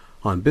Show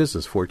on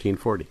Business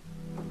 1440.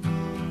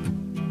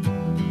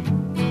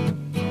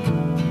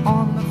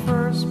 On the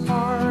first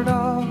part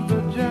of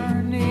the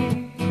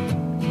journey,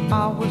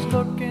 I was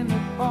looking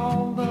at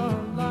all the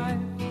life.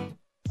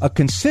 A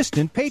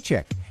consistent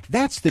paycheck.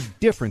 That's the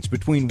difference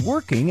between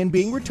working and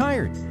being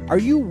retired. Are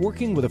you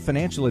working with a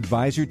financial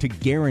advisor to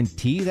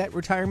guarantee that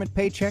retirement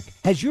paycheck?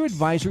 Has your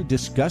advisor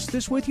discussed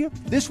this with you?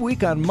 This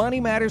week on Money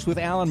Matters with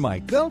Al and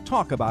Mike, they'll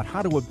talk about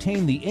how to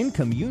obtain the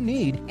income you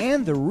need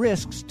and the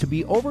risks to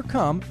be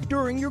overcome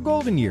during your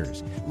golden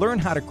years. Learn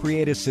how to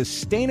create a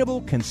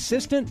sustainable,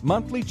 consistent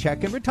monthly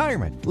check in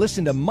retirement.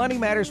 Listen to Money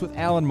Matters with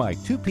Al and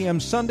Mike, 2 p.m.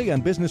 Sunday on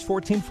Business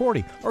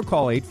 1440, or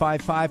call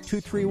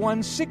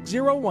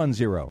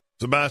 855-231-6010.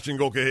 Sebastian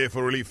Gorka here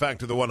for Relief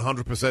Factor, the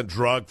 100%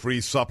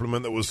 drug-free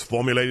supplement that was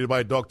formulated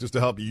by doctors to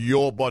help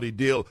your body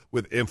deal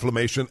with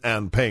inflammation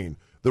and pain.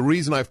 The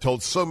reason I've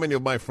told so many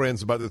of my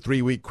friends about the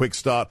 3-week quick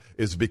start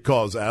is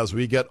because as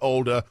we get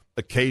older,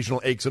 occasional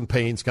aches and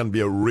pains can be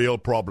a real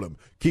problem,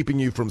 keeping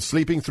you from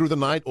sleeping through the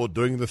night or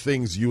doing the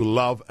things you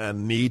love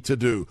and need to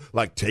do,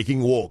 like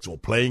taking walks or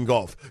playing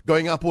golf,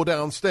 going up or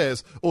down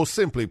stairs, or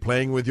simply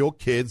playing with your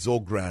kids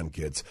or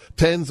grandkids.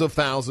 Tens of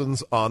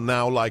thousands are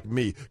now like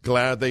me,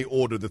 glad they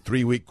ordered the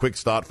 3-week quick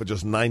start for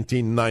just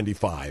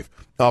 $19.95.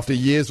 After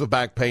years of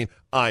back pain,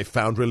 I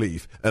found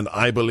relief, and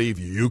I believe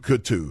you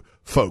could too.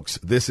 Folks,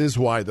 this is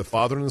why the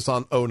father and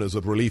son owners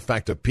of Relief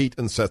Factor, Pete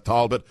and Seth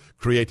Talbot,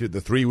 created the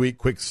 3-week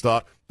quick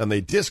start, and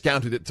they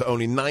discounted it to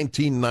only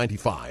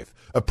 $19.95.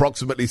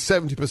 Approximately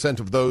 70%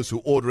 of those who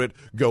order it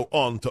go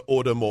on to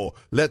order more.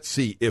 Let's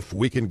see if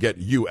we can get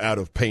you out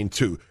of pain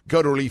too.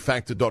 Go to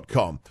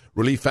ReliefFactor.com,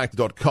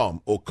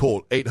 ReliefFactor.com, or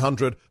call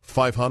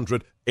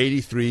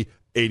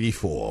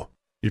 800-500-8384.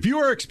 If you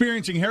are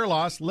experiencing hair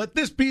loss, let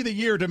this be the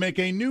year to make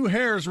a new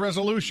hair's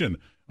resolution.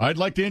 I'd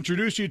like to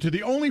introduce you to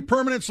the only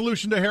permanent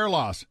solution to hair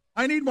loss,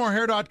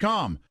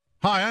 INeedMoreHair.com.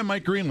 Hi, I'm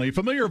Mike Greenlee,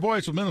 familiar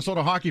voice with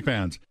Minnesota hockey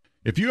fans.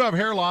 If you have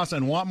hair loss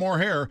and want more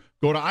hair,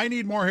 go to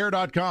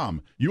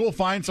INeedMoreHair.com. You will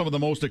find some of the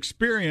most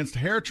experienced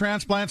hair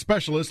transplant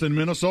specialists in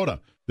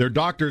Minnesota. Their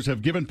doctors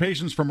have given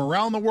patients from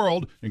around the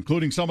world,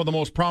 including some of the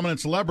most prominent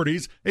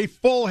celebrities, a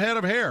full head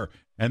of hair,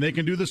 and they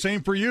can do the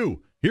same for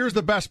you. Here's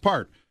the best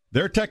part.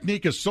 Their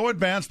technique is so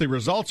advanced, the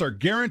results are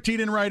guaranteed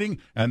in writing,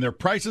 and their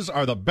prices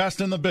are the best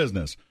in the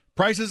business.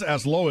 Prices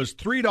as low as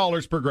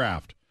 $3 per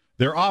graft.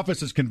 Their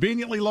office is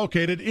conveniently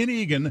located in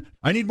Eagan.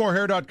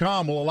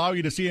 INeedMoreHair.com will allow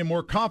you to see a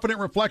more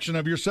confident reflection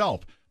of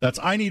yourself. That's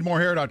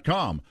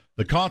INeedMoreHair.com.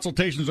 The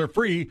consultations are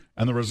free,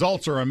 and the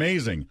results are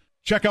amazing.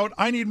 Check out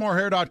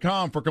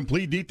INeedMoreHair.com for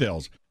complete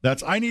details.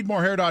 That's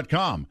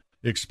INeedMoreHair.com.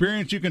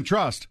 Experience you can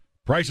trust.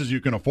 Prices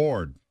you can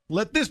afford.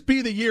 Let this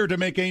be the year to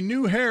make a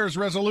new hair's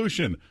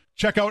resolution.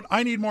 Check out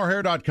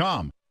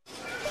INeedMoreHair.com.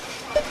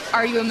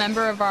 Are you a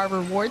member of our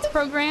rewards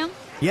program?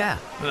 Yeah,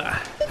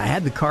 I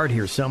had the card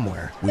here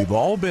somewhere. We've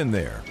all been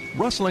there,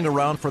 rustling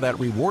around for that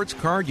rewards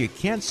card you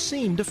can't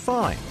seem to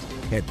find.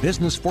 At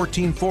Business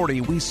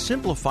 1440, we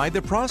simplified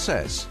the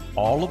process.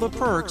 All of the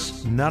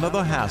perks, none of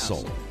the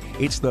hassle.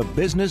 It's the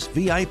Business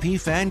VIP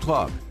Fan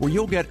Club, where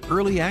you'll get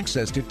early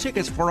access to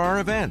tickets for our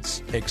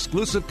events,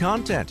 exclusive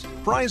content,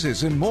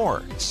 prizes, and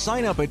more.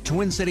 Sign up at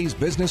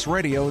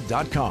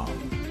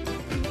TwinCitiesBusinessRadio.com.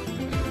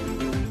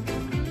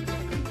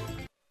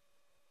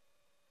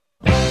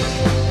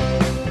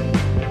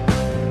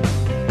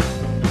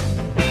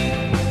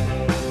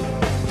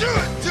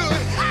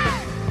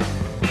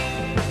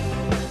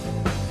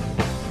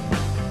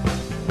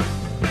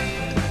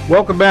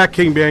 Welcome back,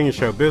 King Banaian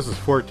Show, Business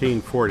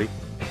 1440.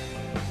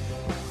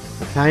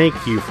 Thank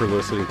you for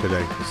listening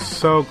today.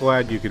 So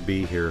glad you could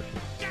be here.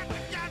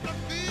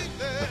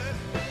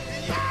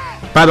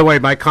 By the way,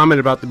 my comment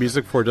about the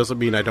music before doesn't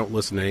mean I don't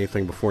listen to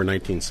anything before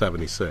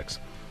 1976.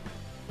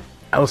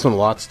 I listen to a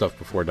lot of stuff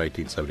before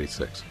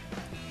 1976.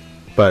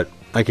 But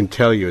I can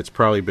tell you it's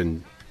probably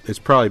been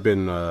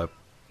a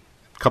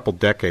couple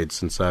decades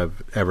since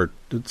I've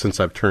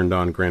turned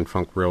on Grand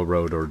Funk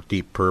Railroad or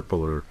Deep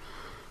Purple or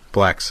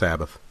Black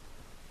Sabbath.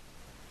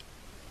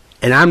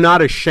 And I'm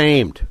not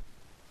ashamed.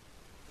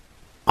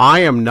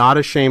 I am not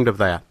ashamed of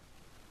that.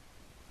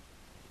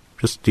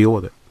 Just deal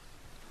with it.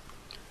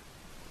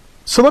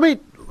 So let me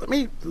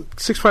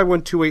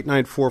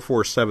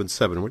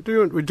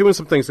 651-289-4477. We're doing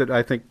some things that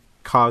I think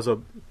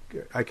I'm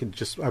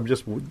just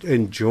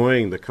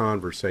enjoying the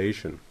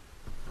conversation.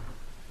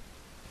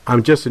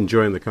 I'm just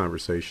enjoying the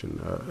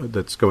conversation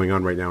that's going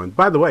on right now. And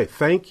by the way,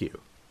 thank you.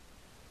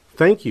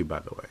 Thank you, by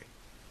the way,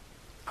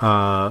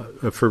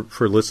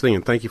 for listening,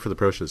 and thank you for the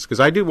process,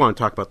 because I do want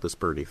to talk about this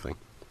Bernie thing.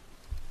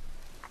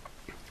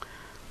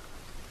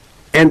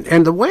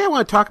 And the way I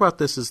want to talk about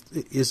this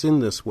is in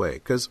this way,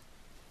 because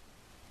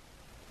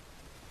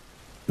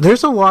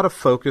there's a lot of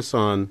focus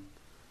on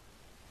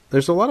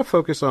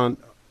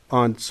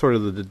sort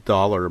of the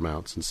dollar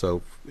amounts, and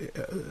so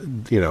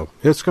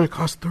it's going to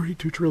cost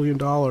 $32 trillion.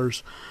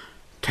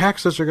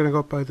 Taxes are going to go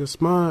up by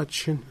this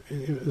much,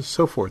 and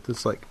so forth.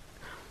 It's like,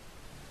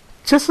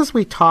 just as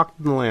we talked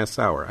in the last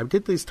hour, I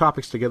did these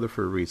topics together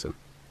for a reason.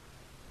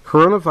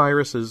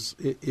 Coronavirus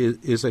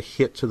is a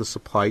hit to the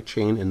supply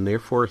chain and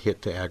therefore a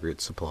hit to aggregate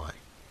supply.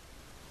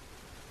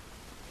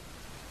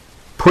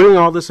 Putting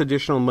all this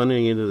additional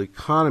money into the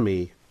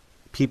economy,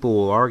 people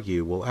will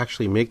argue, will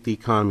actually make the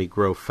economy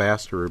grow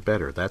faster or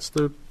better. That's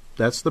the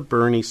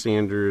Bernie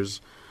Sanders,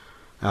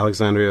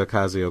 Alexandria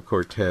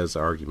Ocasio-Cortez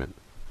argument.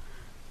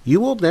 You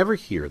will never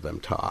hear them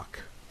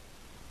talk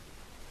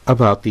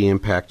about the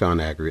impact on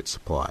aggregate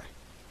supply.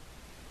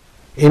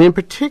 And in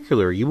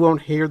particular, you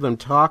won't hear them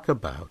talk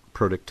about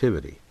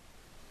productivity.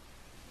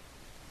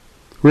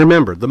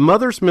 Remember, the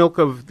mother's milk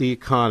of the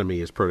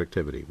economy is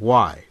productivity.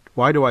 Why?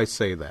 Why do I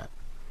say that?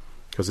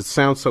 Because it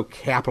sounds so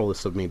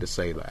capitalist of me to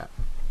say that.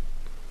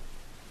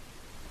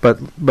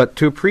 But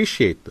to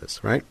appreciate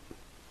this, right?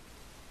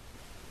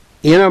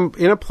 In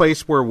a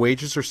place where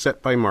wages are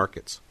set by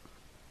markets,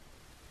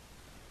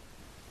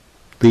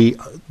 the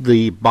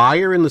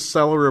buyer and the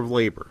seller of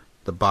labor,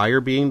 the buyer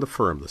being the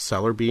firm, the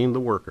seller being the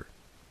worker,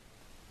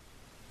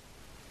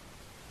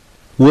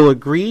 will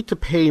agree to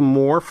pay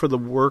more for the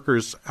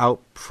workers'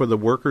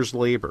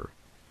 labor,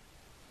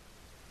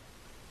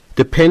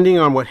 depending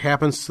on what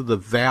happens to the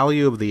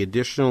value of the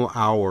additional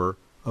hour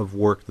of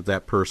work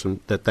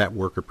that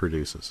worker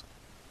produces.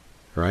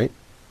 Right?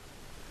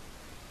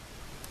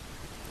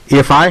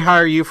 If I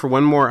hire you for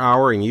one more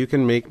hour and you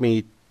can make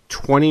me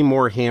 20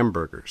 more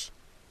hamburgers,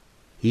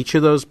 each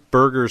of those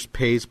burgers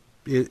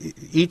is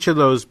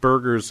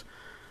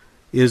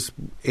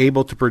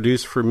able to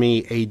produce for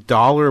me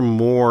 $1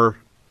 more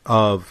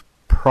of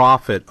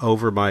profit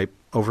over my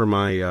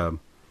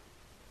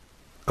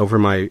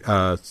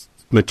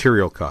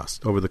material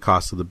cost, over the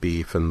cost of the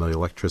beef and the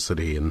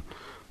electricity and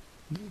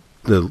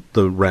the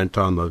rent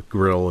on the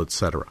grill,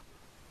 etc.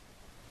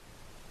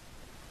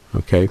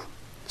 Okay,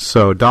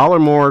 so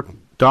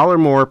 $1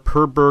 more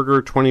per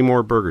burger, 20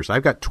 more burgers.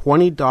 I've got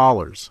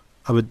 $20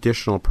 of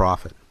additional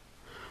profit.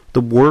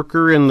 The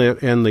worker and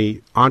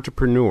the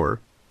entrepreneur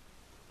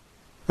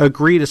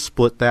agree to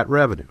split that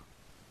revenue.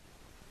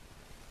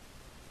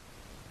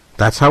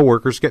 That's how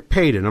workers get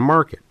paid in a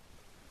market.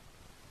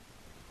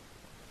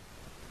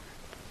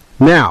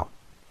 Now,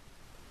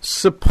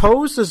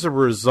 suppose as a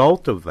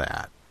result of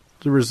that,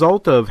 the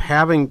result of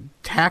having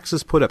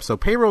taxes put up, so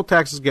payroll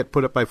taxes get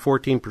put up by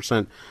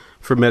 14%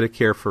 for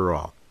Medicare for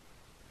all.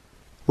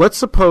 Let's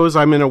suppose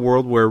I'm in a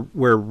world where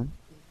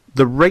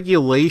the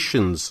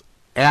regulations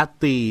at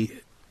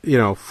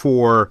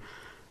for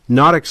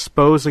not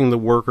exposing the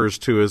workers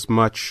to as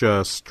much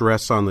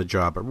stress on the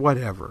job or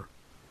whatever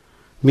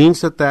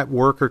means that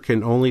worker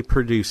can only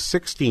produce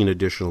 16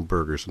 additional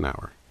burgers an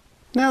hour.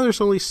 Now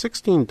there's only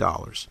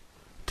 $16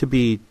 to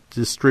be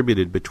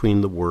distributed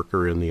between the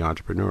worker and the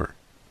entrepreneur.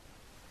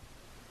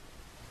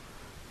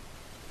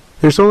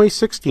 There's only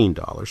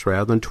 $16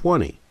 rather than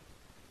 $20.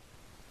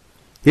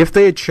 If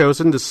they had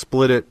chosen to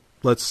split it,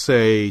 let's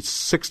say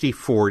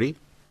 60-40,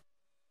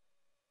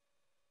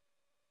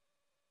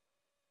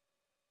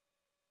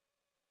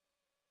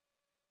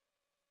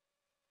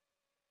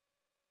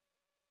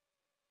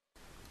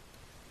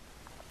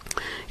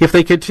 If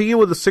they continue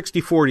with a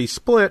 60-40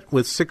 split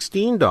with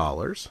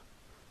 $16,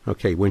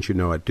 okay, wouldn't you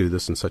know I'd do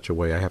this in such a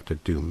way I have to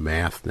do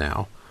math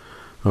now,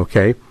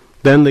 okay,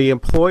 then the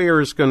employer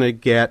is going to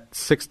get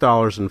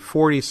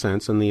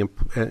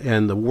 $6.40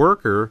 and the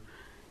worker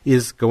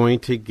is going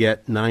to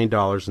get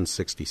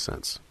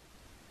 $9.60.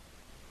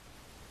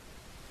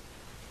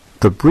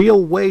 The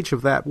real wage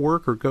of that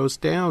worker goes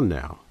down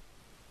now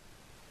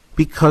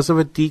because of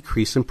a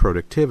decrease in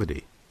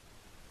productivity.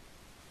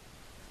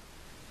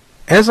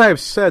 As I have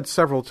said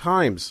several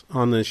times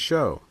on this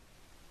show,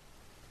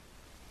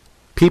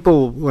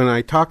 people, when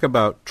I talk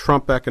about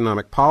Trump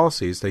economic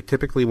policies, they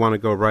typically want to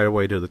go right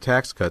away to the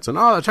tax cuts. And,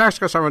 the tax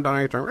cuts haven't done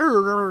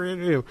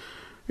anything. You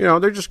know,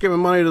 they're just giving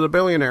money to the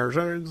billionaires.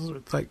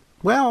 It's like,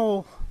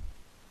 well,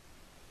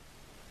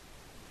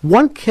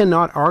 one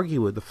cannot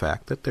argue with the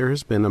fact that there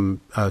has been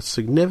a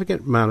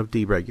significant amount of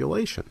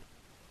deregulation.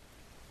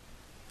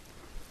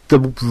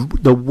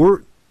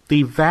 The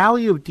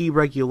value of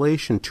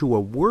deregulation to a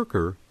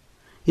worker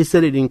is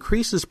that it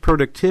increases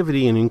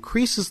productivity and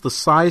increases the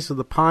size of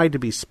the pie to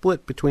be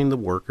split between the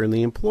worker and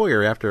the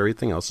employer after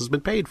everything else has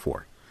been paid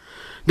for.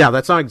 Now,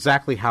 that's not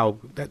exactly how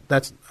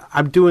that's.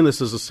 I'm doing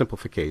this as a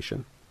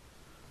simplification.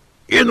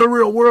 In the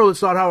real world,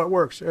 it's not how it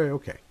works.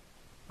 Okay.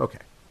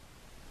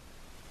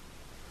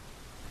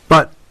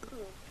 But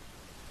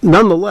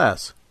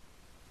nonetheless,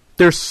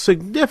 there's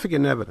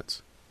significant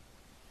evidence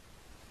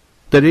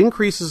that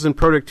increases in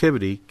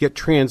productivity get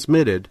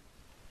transmitted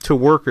to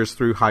workers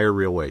through higher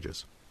real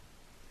wages.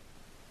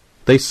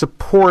 They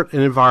support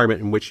an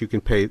environment in which you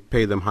can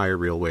pay them higher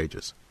real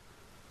wages.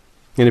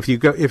 And if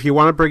you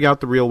want to bring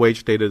out the real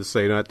wage data to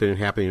say that didn't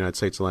happen in the United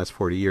States in the last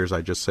 40 years,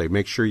 I just say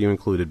make sure you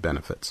included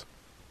benefits,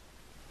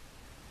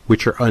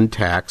 which are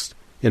untaxed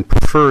and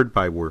preferred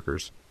by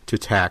workers to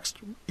taxed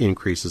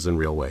increases in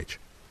real wage.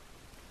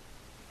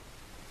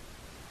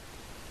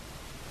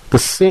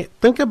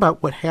 Think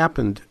about what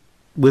happened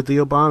with the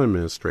Obama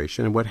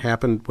administration and what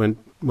happened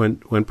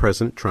when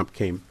President Trump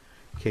came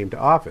to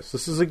office.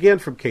 This is again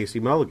from Casey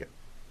Mulligan.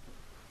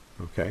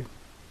 Okay.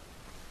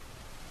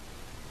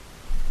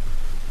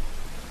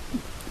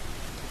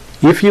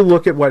 If you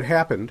look at what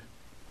happened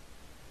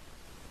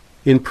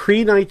in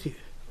pre-19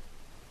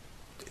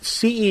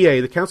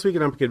 CEA, the Council of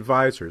Economic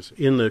Advisors,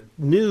 in the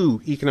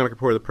new economic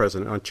report of the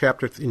president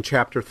in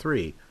chapter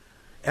 3,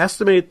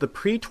 estimated the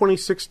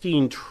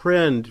pre-2016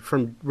 trend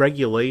from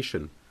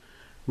regulation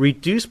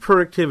reduced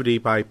productivity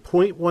by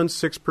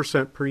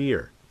 0.16% per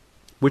year,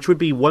 which would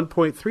be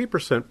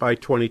 1.3% by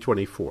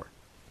 2024.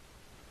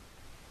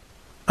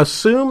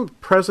 Assume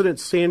President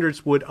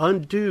Sanders would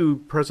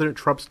undo President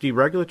Trump's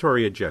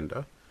deregulatory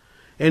agenda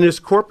and his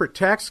corporate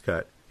tax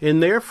cut,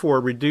 and therefore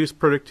reduce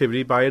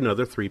productivity by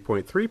another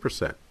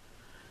 3.3%.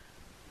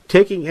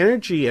 Taking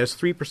energy as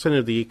 3%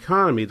 of the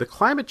economy, the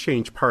climate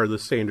change part of the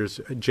Sanders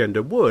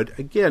agenda would,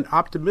 again,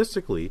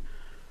 optimistically,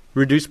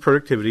 reduce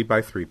productivity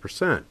by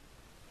 3%.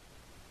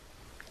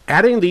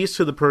 Adding these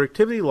to the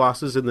productivity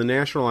losses in the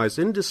nationalized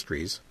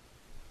industries,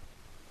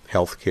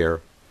 healthcare,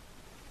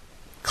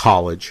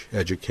 college,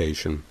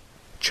 education,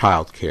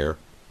 childcare,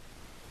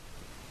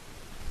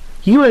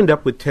 you end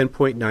up with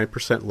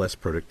 10.9% less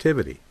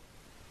productivity.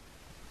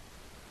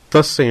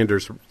 Thus,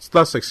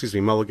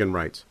 Mulligan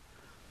writes,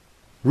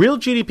 real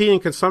GDP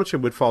and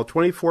consumption would fall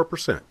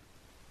 24%.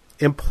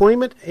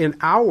 Employment and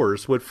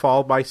hours would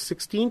fall by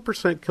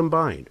 16%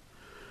 combined.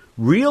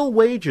 Real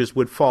wages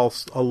would fall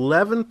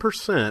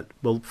 11%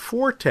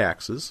 before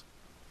taxes,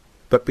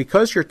 but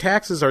because your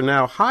taxes are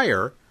now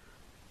higher,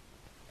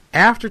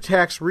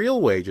 after-tax real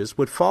wages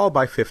would fall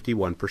by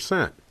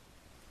 51%.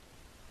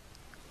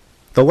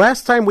 The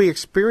last time we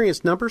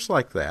experienced numbers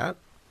like that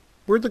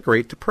were the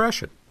Great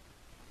Depression.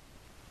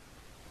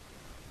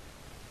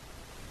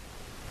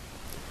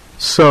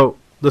 So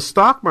the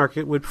stock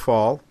market would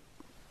fall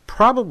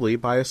probably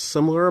by a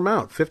similar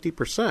amount,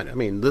 50%. I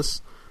mean,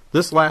 this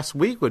last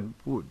week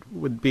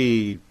would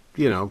be,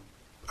 a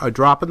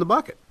drop in the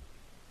bucket.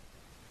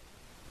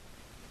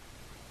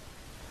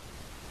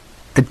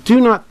 I do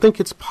not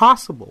think it's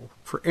possible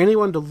for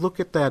anyone to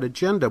look at that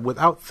agenda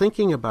without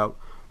thinking about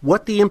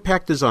what the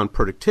impact is on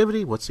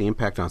productivity, what's the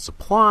impact on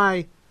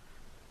supply,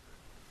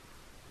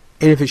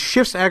 and if it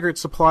shifts aggregate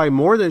supply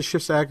more than it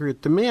shifts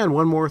aggregate demand,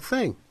 one more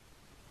thing.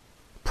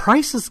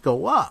 Prices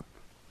go up,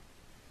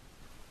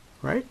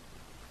 right?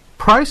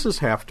 Prices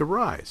have to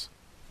rise.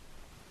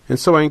 And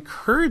so I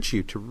encourage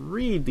you to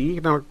read the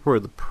economic report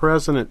of the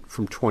president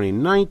from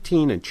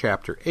 2019 in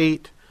Chapter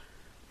 8.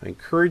 I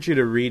encourage you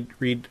to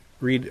read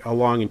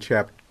along in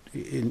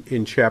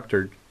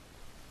Chapter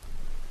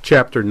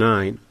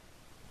 9.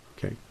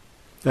 Okay,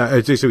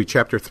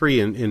 Chapter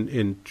 3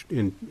 in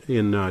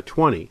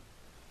 20.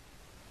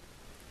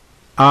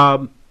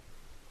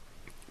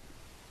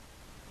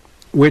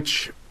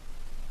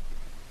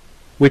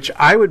 Which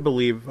I would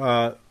believe.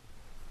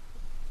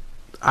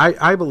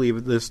 I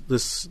believe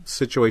this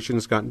situation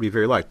has gotten to be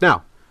very light.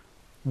 Now,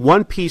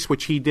 one piece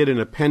which he did an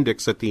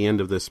appendix at the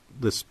end of this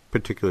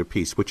particular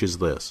piece, which is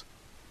this.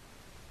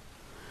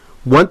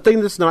 One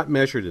thing that's not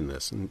measured in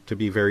this, and to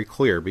be very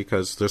clear,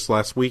 because this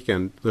last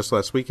weekend we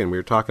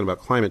were talking about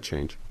climate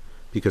change,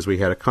 because we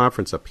had a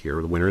conference up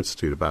here, the Winter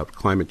Institute, about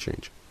climate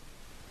change.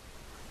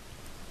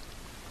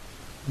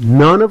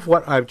 None of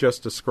what I've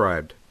just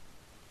described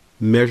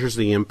measures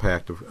the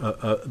impact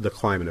of the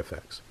climate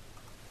effects.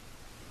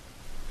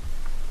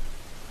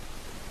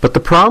 But the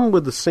problem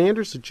with the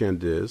Sanders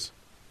agenda is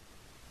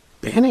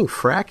banning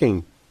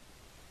fracking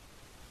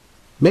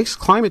makes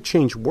climate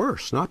change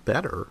worse, not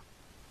better.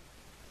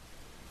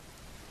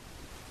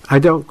 I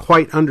don't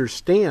quite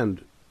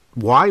understand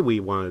why we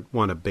want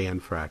to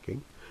ban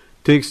fracking.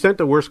 To the extent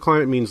that worse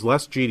climate means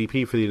less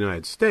GDP for the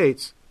United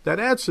States, that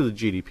adds to the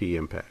GDP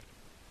impact.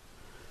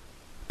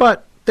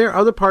 But there are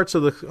other parts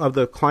of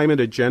the climate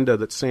agenda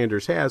that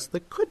Sanders has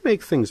that could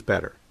make things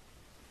better.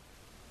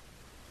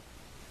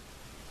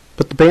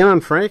 But the ban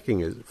on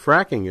fracking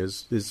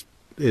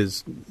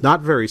is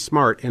not very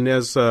smart. And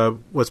as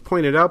was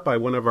pointed out by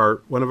one of our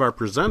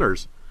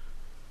presenters,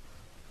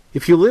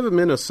 if you live in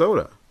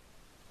Minnesota,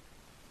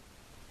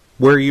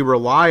 where you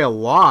rely a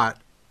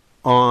lot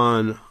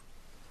on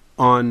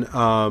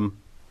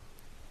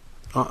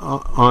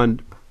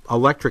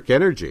electric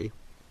energy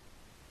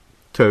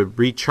to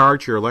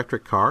recharge your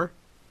electric car,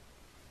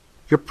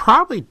 you're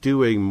probably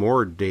doing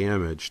more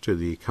damage to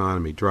the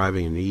economy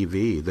driving an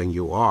EV than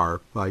you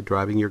are by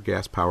driving your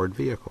gas-powered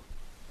vehicle.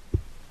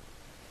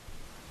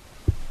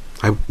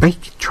 I may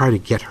try to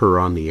get her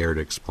on the air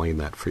to explain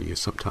that for you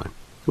sometime.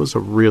 It was a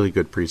really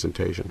good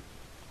presentation.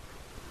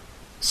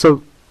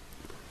 So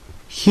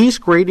he's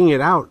grading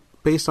it out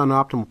based on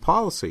optimal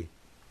policy,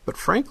 but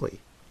frankly,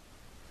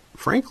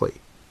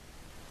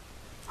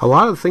 a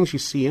lot of the things you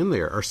see in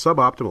there are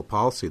suboptimal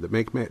policy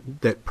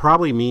that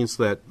probably means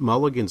that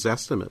Mulligan's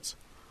estimates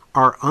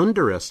are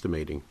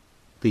underestimating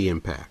the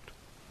impact,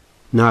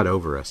 not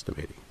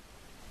overestimating.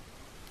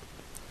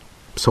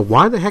 So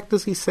why the heck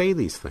does he say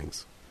these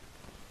things?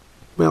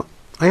 Well,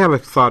 I have a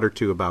thought or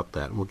two about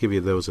that, and we'll give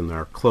you those in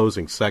our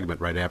closing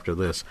segment right after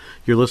this.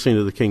 You're listening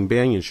to The King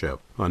Banaian Show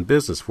on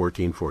Business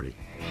 1440.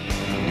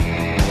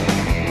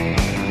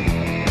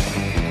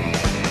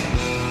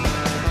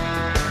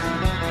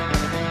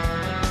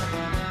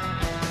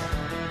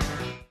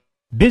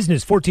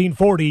 Business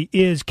 1440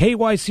 is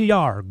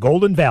KYCR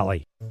Golden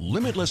Valley.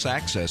 Limitless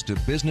access to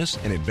business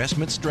and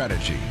investment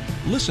strategy.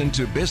 Listen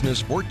to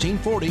Business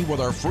 1440 with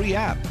our free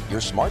app,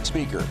 your smart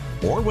speaker,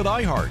 or with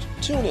iHeart,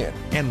 TuneIn,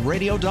 and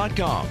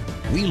Radio.com.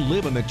 We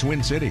live in the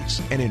Twin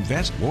Cities and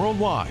invest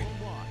worldwide.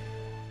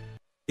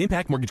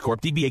 Impact Mortgage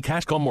Corp. DBA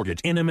Cash Call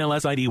Mortgage.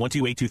 NMLS ID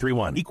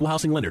 128231. Equal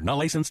housing lender. Not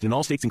licensed in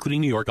all states including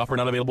New York. Offer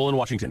not available in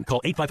Washington.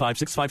 Call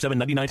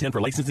 855-657-9910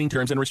 for licensing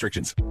terms and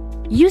restrictions.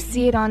 You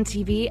see it on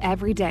TV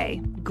every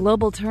day.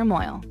 Global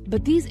turmoil.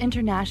 But these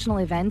international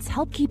events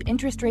help keep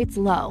interest rates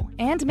low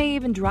and may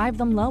even drive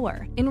them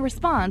lower. In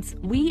response,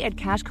 we at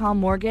Cash Call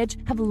Mortgage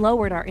have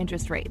lowered our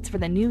interest rates for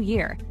the new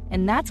year.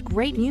 And that's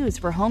great news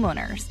for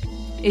homeowners.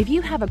 If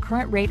you have a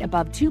current rate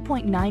above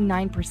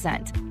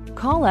 2.99%,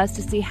 call us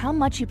to see how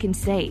much you can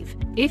save.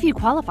 If you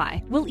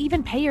qualify, we'll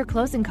even pay your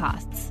closing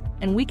costs.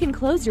 And we can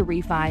close your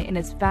refi in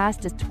as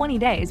fast as 20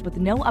 days with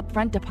no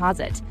upfront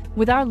deposit.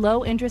 With our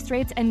low interest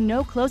rates and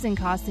no closing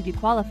costs if you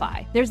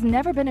qualify, there's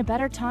never been a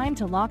better time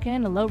to lock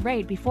in a low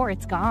rate before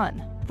it's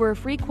gone. For a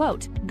free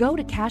quote, go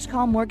to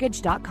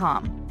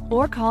cashcallmortgage.com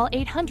or call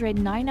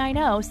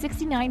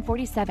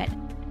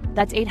 800-990-6947.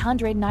 That's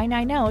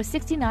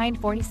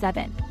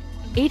 800-990-6947.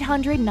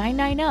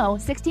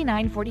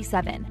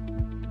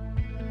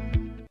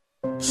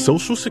 800-990-6947.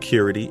 Social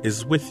Security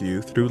is with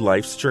you through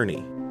life's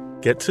journey.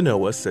 Get to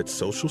know us at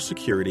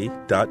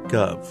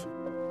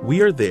socialsecurity.gov.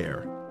 We are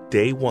there,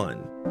 day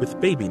one,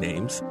 with baby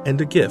names and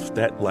a gift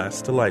that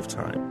lasts a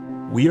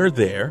lifetime. We are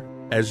there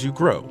as you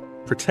grow,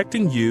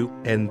 protecting you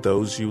and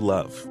those you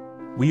love.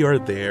 We are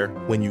there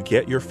when you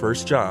get your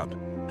first job,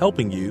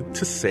 helping you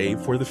to save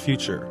for the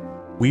future.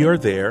 We are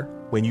there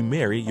when you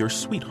marry your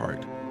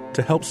sweetheart,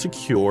 to help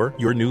secure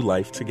your new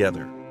life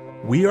together.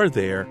 We are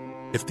there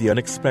if the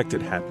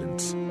unexpected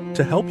happens,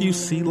 to help you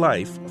see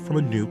life from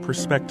a new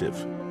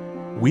perspective.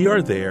 We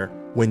are there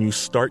when you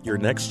start your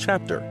next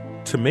chapter,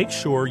 to make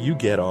sure you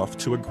get off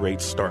to a great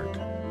start.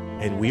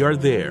 And we are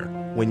there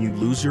when you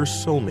lose your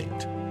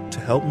soulmate, to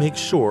help make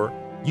sure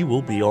you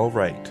will be all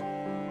right.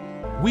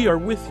 We are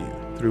with you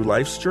through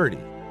life's journey.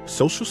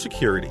 Social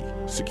Security,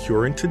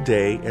 securing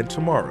today and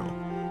tomorrow.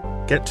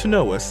 Get to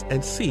know us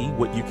and see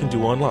what you can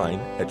do online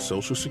at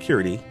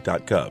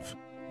socialsecurity.gov.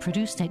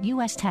 Produced at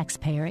U.S.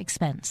 taxpayer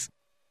expense.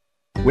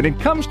 When it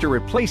comes to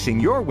replacing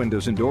your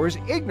windows and doors,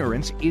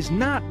 ignorance is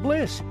not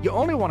bliss. You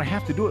only want to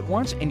have to do it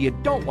once, and you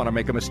don't want to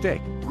make a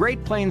mistake.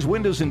 Great Plains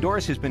Windows and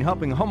Doors has been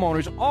helping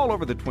homeowners all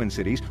over the Twin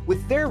Cities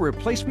with their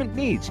replacement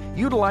needs,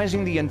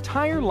 utilizing the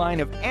entire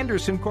line of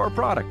Anderson Core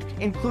product,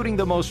 including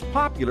the most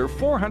popular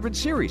 400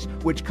 series,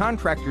 which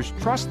contractors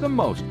trust the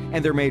most,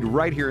 and they're made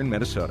right here in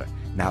Minnesota.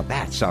 Now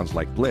that sounds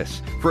like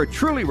bliss. For a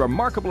truly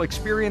remarkable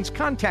experience,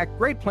 contact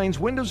Great Plains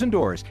Windows and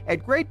Doors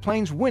at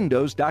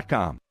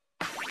greatplainswindows.com.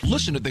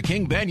 Listen to The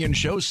King Banaian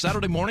Show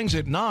Saturday mornings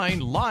at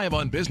 9, live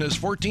on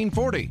Business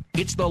 1440.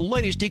 It's the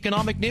latest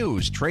economic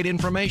news, trade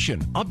information,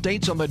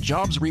 updates on the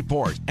jobs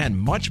report, and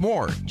much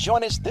more.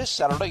 Join us this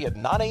Saturday at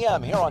 9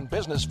 a.m. here on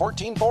Business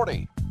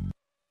 1440.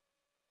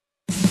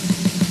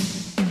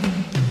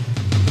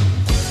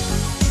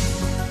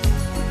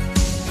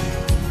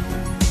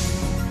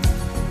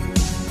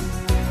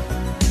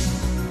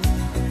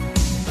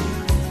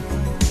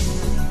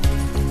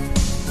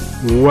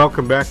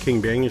 Welcome back, King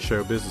Banaian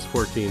Show, Business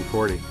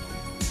 1440.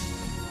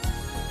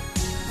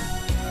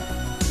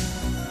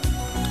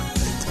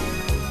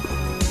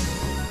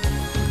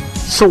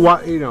 So,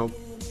 what, a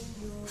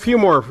few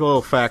more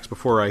little facts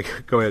before I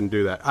go ahead and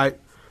do that.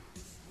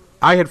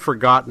 I had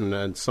forgotten,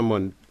 and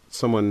someone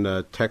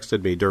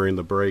texted me during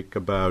the break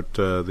about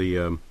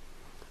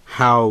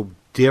how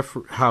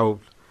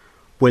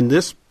when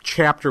this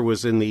chapter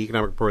was in the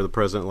economic report of the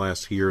president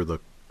last year, the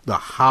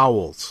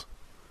howls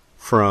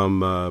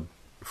from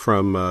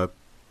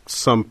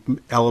some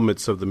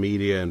elements of the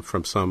media and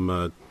from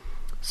some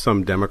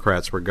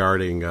Democrats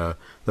regarding the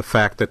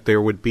fact that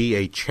there would be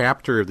a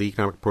chapter of the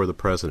economic report of the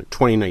president,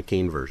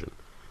 2019 version,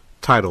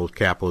 titled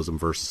 "Capitalism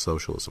versus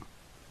Socialism."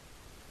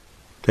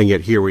 And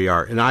yet here we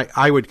are. And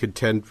I would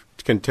contend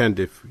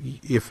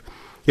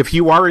if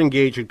you are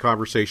engaged in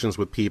conversations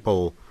with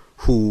people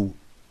who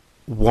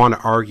want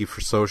to argue for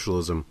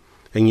socialism,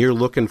 and you're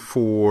looking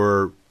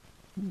for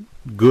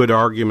good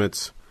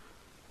arguments,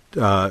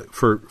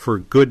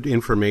 for good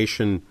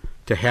information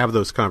to have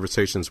those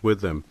conversations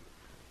with them,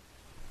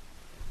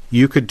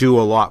 you could do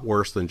a lot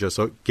worse than just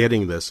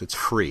getting this. It's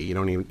free. You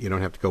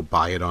don't have to go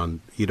buy it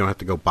you don't have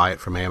to go buy it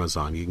from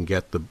Amazon. You can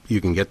get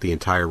the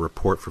entire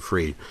report for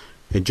free,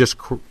 and just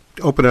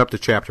open it up to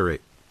Chapter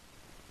 8.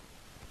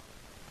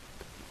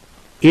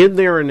 In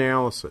their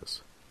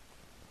analysis,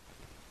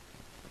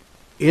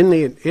 in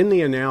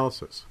the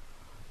analysis,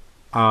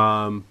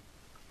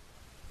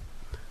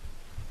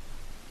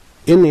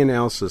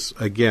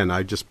 again,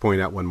 I just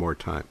point out one more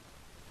time,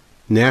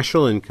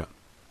 national income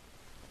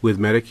with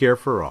Medicare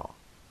for all,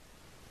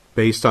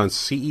 based on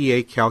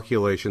CEA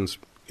calculations,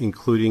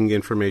 including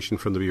information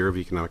from the Bureau of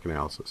Economic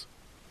Analysis,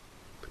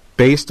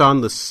 based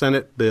on the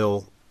Senate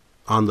bill,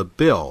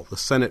 the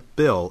Senate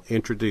bill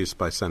introduced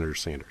by Senator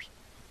Sanders.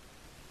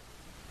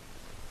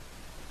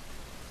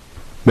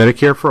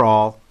 Medicare for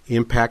all,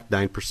 impact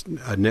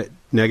 9%,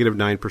 negative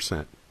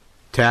 9%.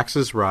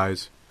 Taxes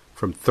rise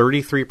from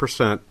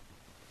 33%.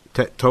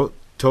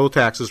 Total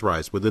taxes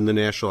rise within the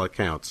national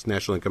accounts,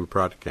 national income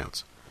product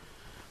accounts,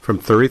 from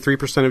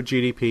 33% of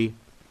GDP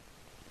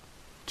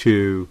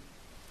to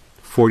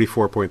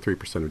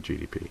 44.3% of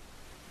GDP.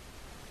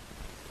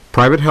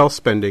 Private health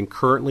spending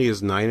currently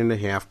is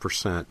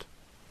 9.5%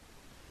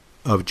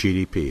 of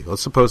GDP.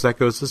 Let's suppose that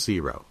goes to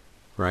zero,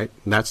 right?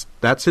 And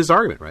that's his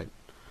argument, right?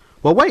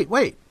 Well,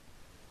 wait.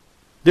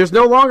 There's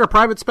no longer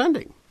private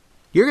spending.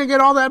 You're going to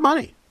get all that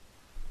money,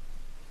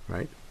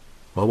 right?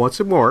 Well, once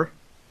more,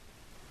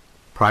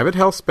 private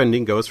health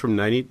spending goes from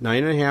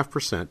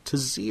 9.5% to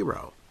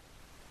zero.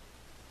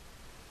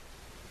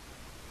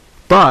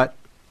 But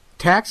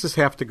taxes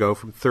have to go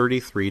from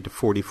 33 to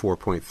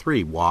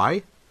 44.3.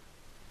 Why?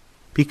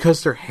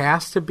 Because there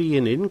has to be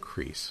an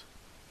increase,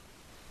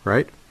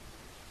 right?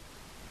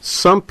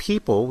 Some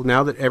people,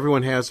 now that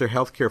everyone has their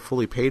health care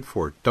fully paid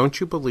for, don't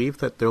you believe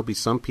that there'll be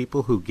some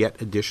people who get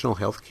additional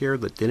health care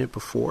that didn't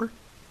before?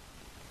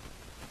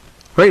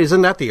 Right,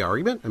 isn't that the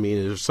argument? I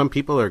mean, there's some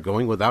people that are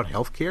going without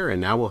health care and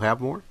now we'll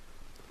have more?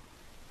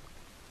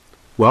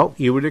 Well,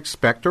 you would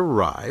expect a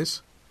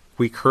rise.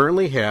 We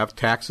currently have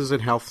taxes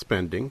and health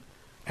spending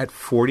at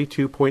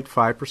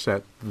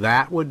 42.5%.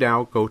 That would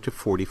now go to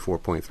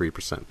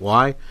 44.3%.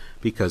 Why?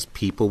 Because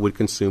people would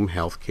consume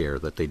health care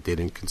that they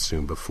didn't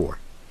consume before.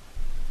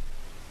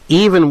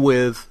 Even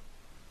with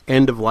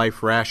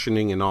end-of-life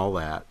rationing and all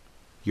that,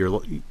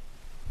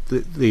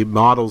 the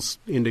models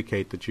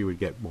indicate that you would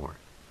get more.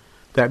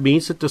 That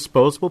means that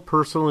disposable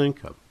personal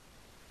income,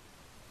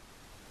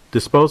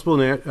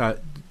 disposable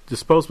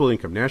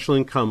income, national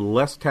income,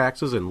 less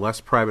taxes and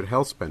less private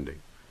health spending,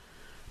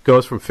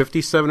 goes from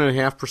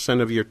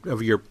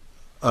 57.5%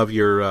 of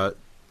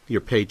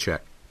your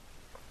paycheck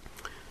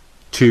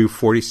to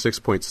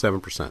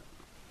 46.7%.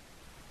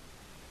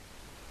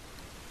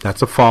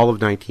 That's a fall of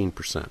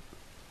 19%.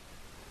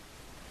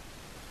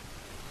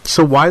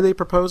 So why they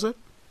propose it?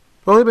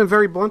 Well, they've been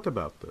very blunt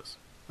about this.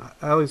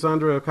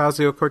 Alexandria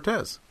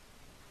Ocasio-Cortez,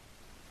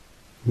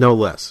 no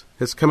less,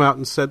 has come out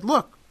and said,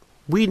 look,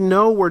 we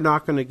know we're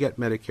not going to get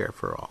Medicare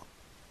for all.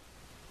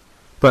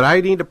 But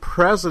I need a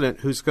president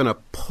who's going to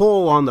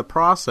pull on the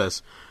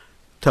process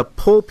to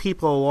pull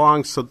people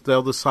along so that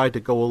they'll decide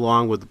to go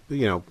along with,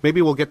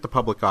 maybe we'll get the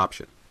public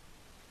option.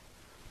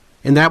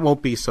 And that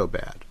won't be so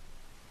bad.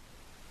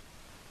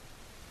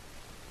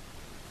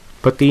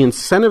 But the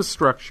incentive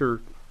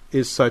structure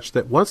is such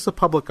that once the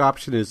public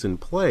option is in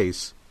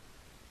place,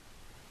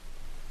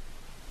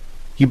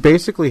 you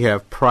basically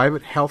have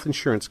private health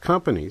insurance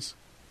companies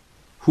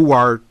who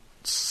are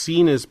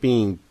seen as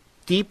being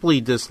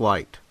deeply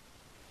disliked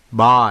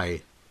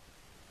by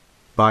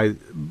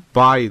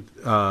by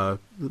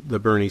the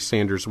Bernie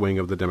Sanders wing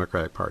of the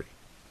Democratic Party,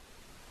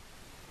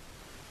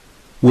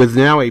 with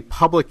now a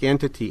public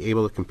entity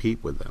able to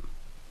compete with them.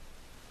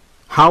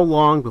 How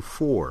long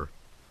before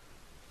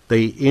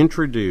they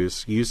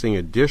introduce using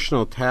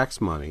additional tax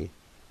money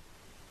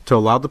to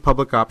allow the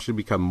public option to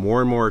become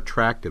more and more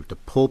attractive, to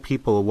pull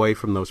people away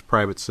from those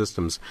private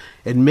systems,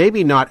 and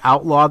maybe not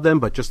outlaw them,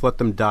 but just let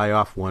them die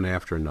off one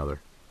after another?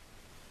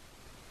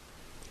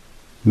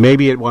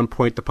 Maybe at one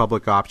point the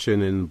public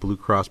option and Blue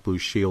Cross Blue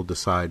Shield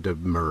decide to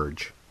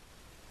merge.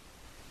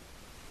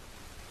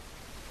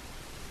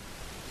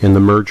 And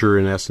the merger,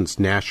 in essence,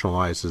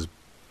 nationalizes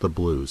the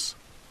blues.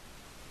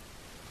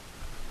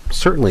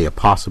 Certainly a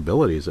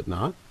possibility, is it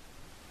not?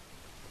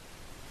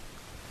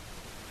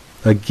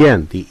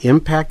 Again, the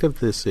impact of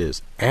this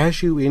is,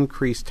 as you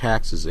increase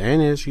taxes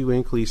and as you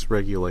increase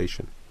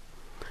regulation,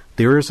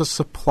 there is a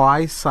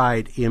supply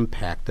side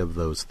impact of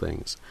those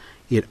things.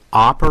 It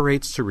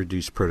operates to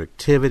reduce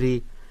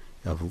productivity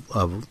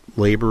of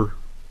labor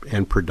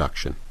and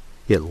production.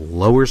 It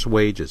lowers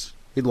wages.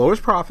 It lowers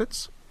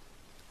profits.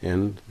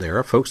 And there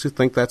are folks who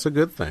think that's a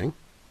good thing.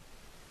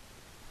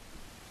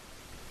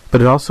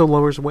 But it also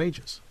lowers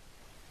wages.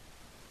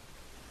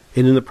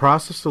 And in the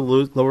process of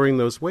lowering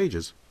those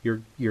wages,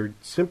 you're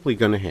simply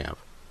going to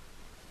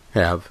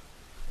have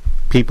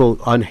people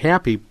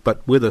unhappy,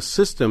 but with a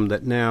system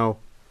that now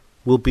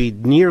will be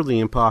nearly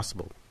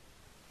impossible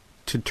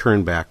to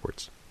turn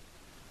backwards.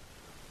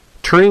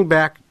 Turning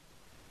back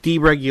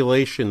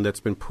deregulation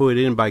that's been put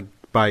in by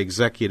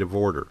executive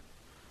order,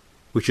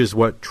 which is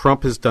what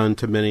Trump has done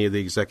to many of the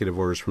executive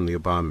orders from the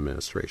Obama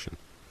administration.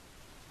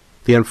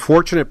 The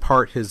unfortunate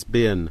part has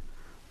been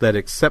that,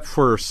 except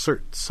for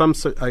some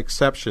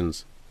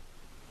exceptions,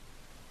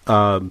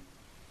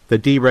 the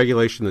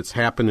deregulation that's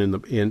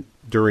happened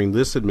during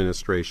this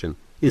administration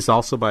is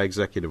also by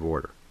executive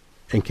order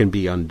and can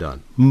be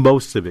undone.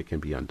 Most of it can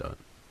be undone,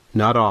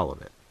 not all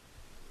of it,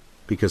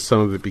 because some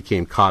of it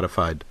became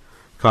codified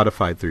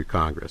through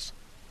Congress.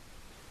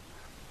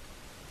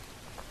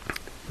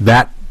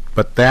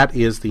 But that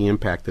is the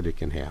impact that it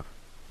can have,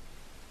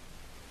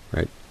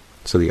 right?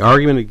 So the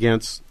argument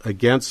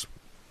against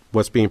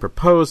what's being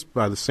proposed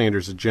by the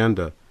Sanders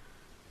agenda,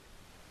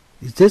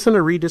 it isn't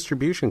a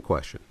redistribution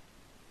question.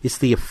 It's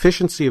the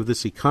efficiency of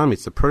this economy.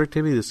 It's the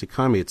productivity of this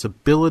economy. Its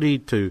ability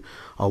to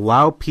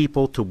allow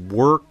people to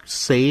work,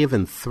 save,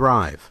 and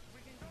thrive.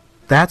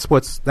 That's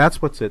what's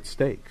at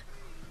stake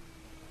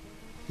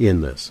in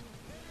this.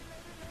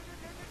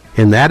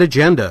 And that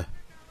agenda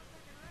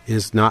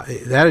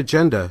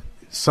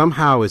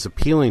somehow is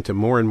appealing to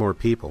more and more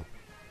people.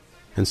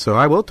 And so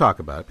I will talk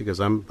about it because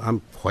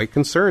I'm quite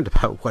concerned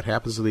about what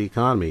happens to the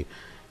economy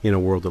in a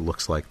world that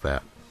looks like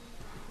that.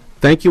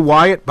 Thank you,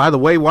 Wyatt. By the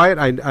way, Wyatt,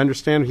 I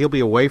understand he'll be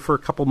away for a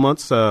couple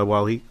months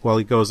while he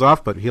goes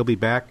off, but he'll be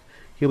back.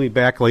 He'll be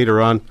back later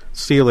on.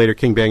 See you later,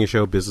 King Bangin'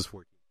 Show, Business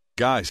 14.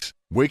 Guys,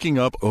 waking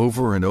up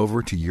over and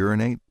over to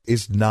urinate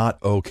is not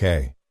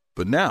okay.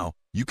 But now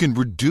you can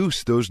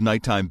reduce those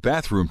nighttime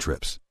bathroom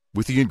trips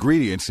with the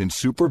ingredients in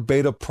Super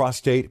Beta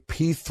Prostate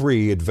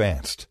P3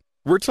 Advanced.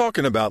 We're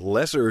talking about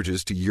less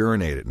urges to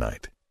urinate at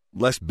night,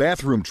 less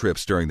bathroom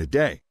trips during the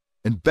day,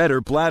 and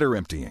better bladder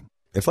emptying.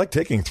 It's like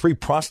taking 3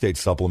 prostate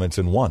supplements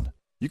in one.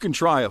 You can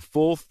try a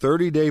full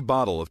 30-day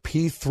bottle of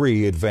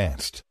P3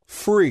 Advanced.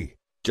 Free.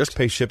 Just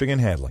pay shipping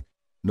and handling.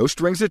 No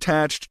strings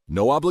attached,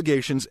 no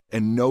obligations,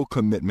 and no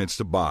commitments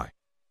to buy.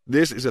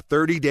 This is a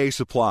 30-day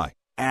supply,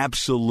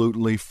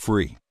 absolutely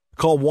free.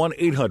 Call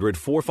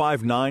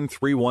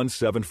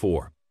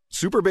 1-800-459-3174.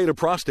 Super Beta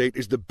Prostate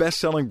is the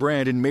best-selling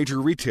brand in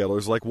major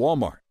retailers like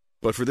Walmart.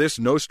 But for this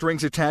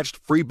no-strings-attached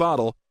free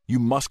bottle, you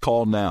must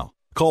call now.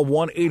 Call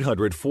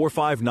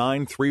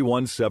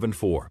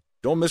 1-800-459-3174.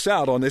 Don't miss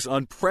out on this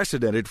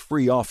unprecedented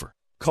free offer.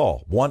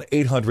 Call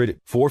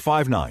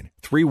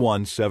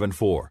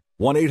 1-800-459-3174.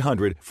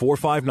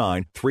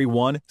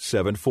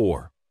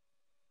 1-800-459-3174.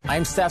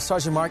 I'm Staff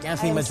Sergeant Mark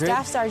Anthony Madrid.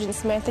 Staff Sergeant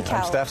Samantha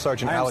Cowell. I'm Staff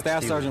Sergeant Alex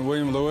Staff Sergeant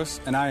William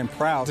Lewis, and I am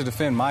proud to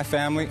defend my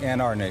family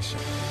and our nation.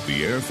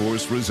 The Air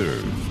Force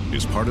Reserve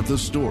is part of the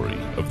story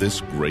of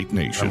this great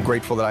nation. I'm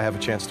grateful that I have a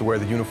chance to wear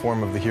the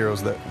uniform of the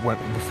heroes that went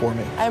before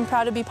me. I'm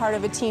proud to be part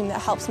of a team that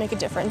helps make a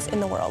difference in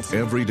the world.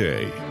 Every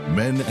day,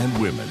 men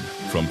and women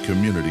from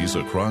communities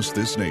across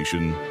this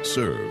nation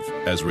serve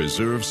as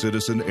reserve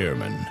citizen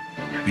airmen.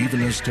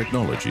 Even as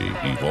technology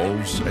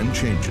evolves and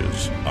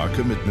changes, our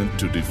commitment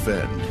to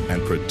defend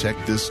and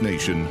protect this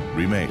nation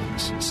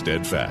remains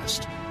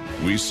steadfast.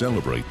 We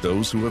celebrate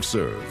those who have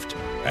served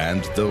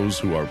and those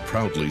who are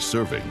proudly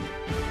serving.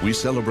 We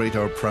celebrate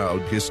our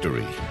proud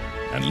history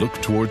and look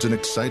towards an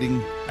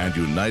exciting and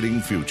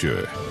uniting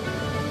future.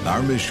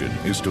 Our mission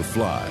is to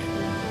fly,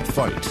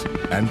 fight,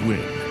 and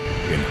win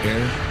in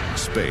air,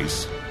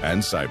 space,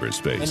 and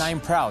cyberspace. And I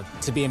am proud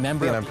to be a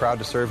member. And I'm proud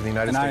to serve in the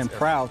United States. And I am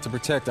proud to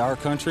protect our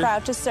country.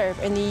 Proud to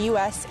serve in the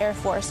U.S. Air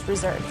Force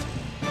Reserve.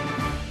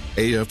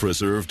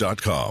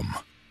 AFReserve.com.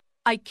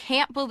 I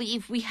can't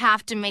believe we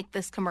have to make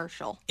this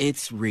commercial.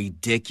 It's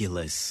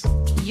ridiculous.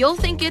 You'll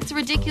think it's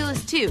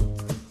ridiculous too.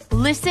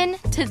 Listen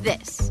to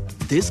this.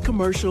 This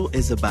commercial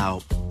is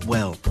about,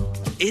 well,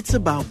 it's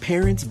about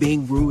parents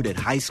being rude at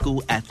high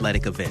school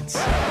athletic events.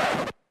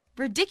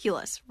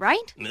 Ridiculous,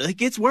 right? It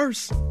gets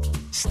worse.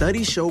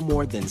 Studies show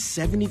more than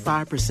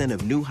 75%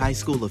 of new high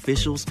school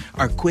officials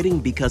are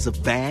quitting because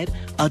of bad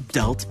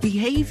adult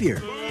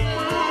behavior.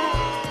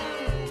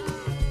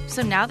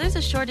 So now there's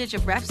a shortage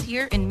of refs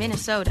here in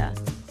Minnesota,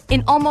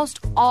 in almost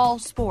all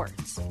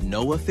sports.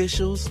 No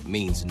officials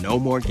means no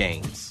more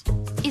games.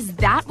 Is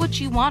that what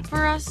you want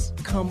for us?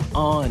 Come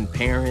on,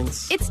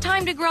 parents. It's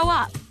time to grow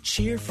up.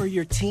 Cheer for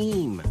your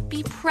team.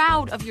 Be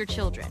proud of your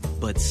children.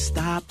 But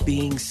stop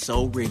being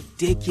so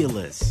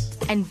ridiculous.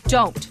 And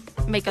don't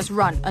make us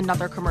run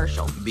another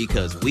commercial.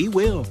 Because we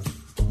will.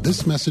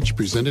 This message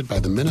presented by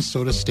the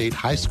Minnesota State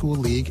High School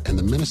League and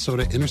the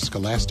Minnesota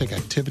Interscholastic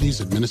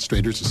Activities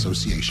Administrators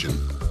Association,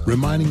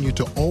 reminding you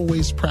to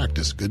always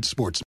practice good sportsmanship.